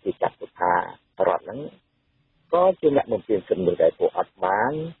គឺចាត់ទុកថារដ្ឋហ្នឹងក៏ជាអ្នកបំពេញសិទ្ធិមនុស្សដែរព្រោះអត់បា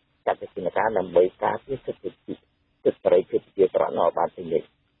នចាត់វិធានការដើម្បីការពារសិទ្ធិសេរីភាពជាប្រណោបានទីនេះ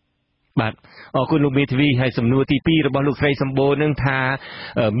បាទអរគុណលោកមេធាវីហើយសំណួរទី2របស់លោកស្រីសម្បូរនឹងថា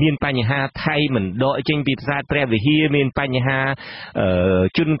មានបញ្ហាថៃមិនដកចេញពីប្រាសាទព្រះវិហារមានបញ្ហា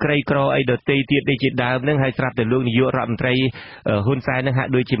ជនក្រីក្រអីដទៃទៀតដូចជាដើមនឹងហើយស្រាប់តែលោកនាយករដ្ឋមន្ត្រីហ៊ុនសែននឹងហាក់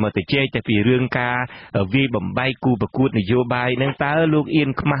ដូចជាមកទៅជែកតែពីរឿងការវាយបំបែកគូប្រកួតនយោបាយនឹងតើលោកអៀន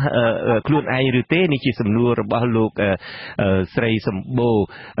ខ្មាស់ខ្លួនឯងឬទេនេះជាសំណួររបស់លោកស្រីសម្បូរ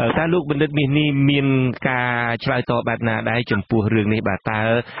តើលោកបណ្ឌិតមាសនេះមានការឆ្លើយតបបែបណាដែរចំពោះរឿងនេះបាទតើ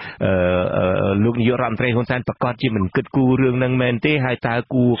លោកនាយករដ្ឋមន្ត្រីហ៊ុនសែនប្រកាសជាមិនគិតគូររឿងនឹងមែនទេហើយតើ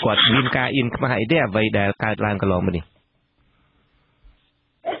គូគាត់មានការអៀនខ្មាស់អីទេអ្វីដែលកើតឡើងកន្លងមកនេះ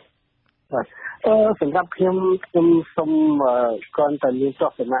សម្រាប់ខ្ញុំសូមគ្រាន់តែមានទ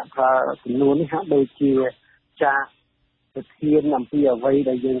ស្សនៈថាចំនួននេះហាក់ដូចជាចាស់ទៅធានអំពីអ្វី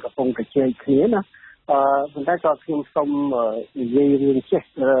ដែលយើងកំពុងតែជែកគ្នាណាប៉ុន្តែក៏ខ្ញុំសូមនិយាយរឿងចេះ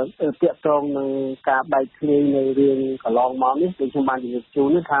ទាក់ទងនឹងការបែកគ្នានៅរឿងកន្លងមកនេះដូចខ្ញុំបានជម្រាបជូ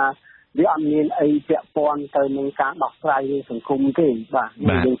នថាវាអត់មានអីពាក់ព័ន្ធទៅនឹងការដោះស្រាយរឿងសង្គមទេបាទ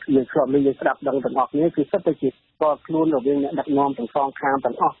យើងធ្លាប់យើងស្ដាប់ដឹងទាំងអស់គ្នាគឺសិតតែជាក៏ខ្លួនរវាងអ្នកដឹកនាំទាំងសងខាង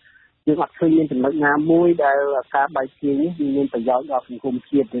ទាំងអស់យើងអត់ឃើញមានចំណុចណាមួយដែលការបែកគ្នានេះមានប្រយោជន៍ដល់សង្គម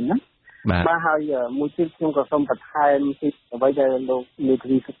ជាតិទេណាបាទហើយមួយទៀតខ្ញុំក៏សូមបន្ថែមពីអ្វីដែលលោកមេធា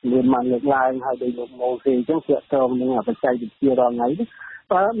វីសុខលឿនបានលើកឡើងហើយដោយលោកម៉ូសេអញ្ចឹងទាក់ទងនឹងបច្ចេកវិទ្យារាល់ថ្ងៃនេះ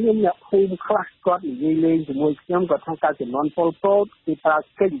បើមានអ្នកភូមិខ្លះគាត់និយាយលេងជាមួយខ្ញុំគាត់ថាការចំនួនពលពតគឺប្រើ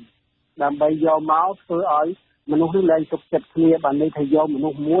កិច្ចដើម្បីយកមកធ្វើឲ្យមនុស្សនេះលែងទុកចិត្តគ្នាបានន័យថាយកមនុ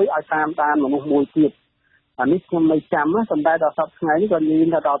ស្សមួយឲ្យតាមដានមនុស្សមួយទៀតអានេះខ្ញុំមិនចាំណាសម្ដែងដល់សប្តាហ៍ថ្ងៃនេះគាត់និយាយ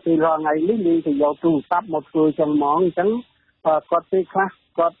ថាដល់ពេលរាល់ថ្ងៃនេះលេងទៅយកទូរស័ព្ទមកធ្វើចឹងហ្មងអញ្ចឹងគាត់ពេលខ្លះ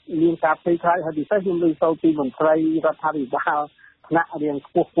គាត់មានការភ័យខ្លាចហើយពិសេសខ្ញុំលើកទៅពីមន្ត្រីរដ្ឋាភិបាលថ្នាក់រៀង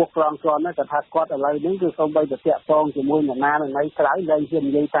ខ្ពស់ក្រំក្រណាគាត់ថាគាត់ឥឡូវនេះគឺសូម្បីតែតាក់ទងជាមួយនរណានៅក្រៅលែងហ៊ាន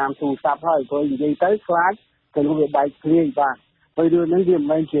និយាយតាមទូរស័ព្ទហើយព្រោះនិយាយទៅខ្លាចទៅវាបែកគ្នាបាទហើយរឿងនេះវាមិន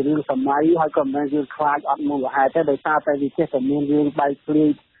មែនជារឿងសម័យហើយក៏មិនមែនរឿងខ្លាចអត់មូលហេតុទេដោយសារតែវាចេះតែមានរឿងបែកគ្នា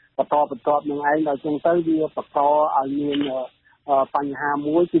បន្តនឹងឯងដល់ចឹងទៅវាបន្តឲ្យមានបញ្ហា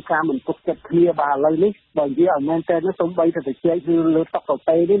មួយគឺការមិនទុកចិត្តគ្នាបាទឥឡូវនេះបើនិយាយឲ្យមែនតើសូម្បីតែតិចគឺលើតុកក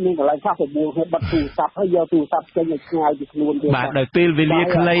តេនេះមានកន្លែងខ្លះ9គ្នាបិទទូរស័ព្ទហើយយកទូរស័ព្ទចេញឲ្យឆ្ងាយពីខ្លួនទៀតបាទដោយពេលវេលា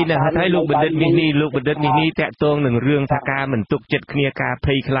ខ្លីណាស់ហើយលោកបណ្ឌិតនេះតាក់ទងនឹងរឿងថាការមិនទុកចិត្តគ្នាការ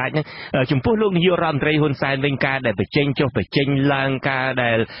ភ័យខ្លាចហ្នឹងចំពោះលោកនាយករដ្ឋមន្ត្រីហ៊ុនសែនវិញការដែលបញ្ចេញចុះបញ្ចេញឡើងការ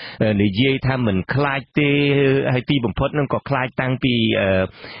ដែលនិយាយថាមិនខ្លាចទេហើយទីបំផុតហ្នឹងក៏ខ្លាចតាំងពី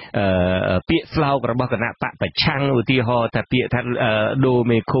ពាក្យស្លោករបស់គណៈបកប្រឆាំងឧទាហរណ៍ថាពាក្យថាដូ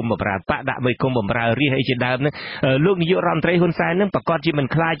មេឃុំបម្រើបកដាក់មេឃុំបម្រើរាជអីជាដើមហ្នឹងលោកនាយករដ្ឋមន្ត្រីហ៊ុនសែនហ្នឹងប្រកាសជាមិន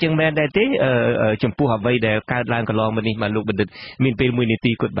ខ្លាចជាងមែនដែរទេចំពោះអ្វីដែលកើតឡើងកន្លងមកនេះបាទលោកបណ្ឌិតមានពេល1នា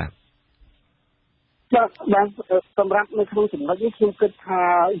ទីគត់បាទសម្រាប់នៅក្នុងចំណុចនេះខ្ញុំគិតថា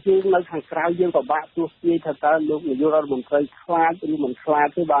យើងនៅខាងក្រៅយើងក៏បាក់ទស្សន៍ថាតើលោកនាយករដ្ឋមន្ត្រីខ្លាចឬមិនខ្លាច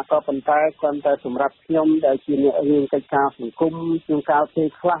ទេបាទក៏ប៉ុន្តែគ្រាន់តែសម្រាប់ខ្ញុំដែលជាអ្នករឿងកិច្ចការសង្គមជាងការទេ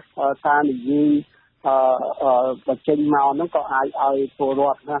ខ្លះការនិយាយបញ្ចេញមកហ្នឹងក៏អាចឲ្យពលរ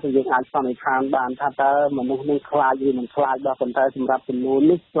ដ្ឋណាយើងអាចសន្និដ្ឋានបានថាតើមនុស្សនឹងខ្លាចឬមិនខ្លាចបាទប៉ុន្តែសម្រាប់ចំនួន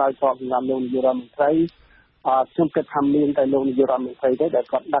នេះឆ្លើយតបសម្រាប់លោកនាយករដ្ឋមន្ត្រីខ្ញុំគិតថាមានតែលោកនាយករដ្ឋមន្ត្រីទេដែល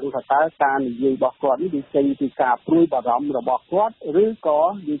គាត់ដឹងថាតើការនិយាយរបស់គាត់នេះវាចេញពីការព្រួយបារម្ភរបស់គាត់ឬក៏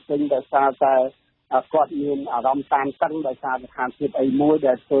វាចេញដោយសារតែគាត់មានអារម្មណ៍តានតឹងដោយសារស្ថានភាពអីមួយ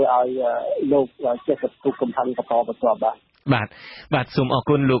ដែលធ្វើឲ្យលោកចេះតែទុកកំផាំងបន្តបាទសូមអរ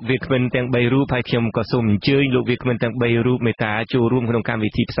គុណលោកវាគ្មិនទាំង3រូបហើយខ្ញុំក៏សូមអញ្ជើញលោកវាគ្មិនទាំង3រូបមេត្តាចូលរួមក្នុងកម្ម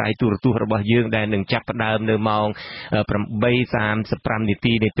វិធីផ្សាយទូរទស្សន៍របស់យើងដែលនឹងចាប់ផ្ដើមនៅម៉ោង 8:35 នា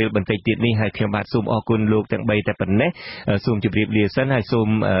ទីនៃពេលបន្តិចទៀតនេះហើយខ្ញុំបាទសូមអរគុណលោកទាំង3តែប៉ុណ្ណេះសូមជម្រាបលាសិនហើយសូម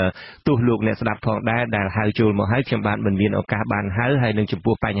ទោសលោកអ្នកស្ដាប់ផងដែរដែលហៅចូលមកហើយខ្ញុំបាទមិនមានឱកាសបានហៅហើយនឹងចំ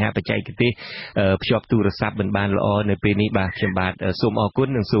ពោះបញ្ហាបច្ចេកទេសភ្ជាប់ទូរស័ព្ទមិនបានល្អនៅពេលនេះបាទខ្ញុំបាទសូមអរគុណ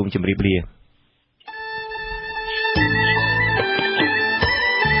និងសូមជម្រាបលា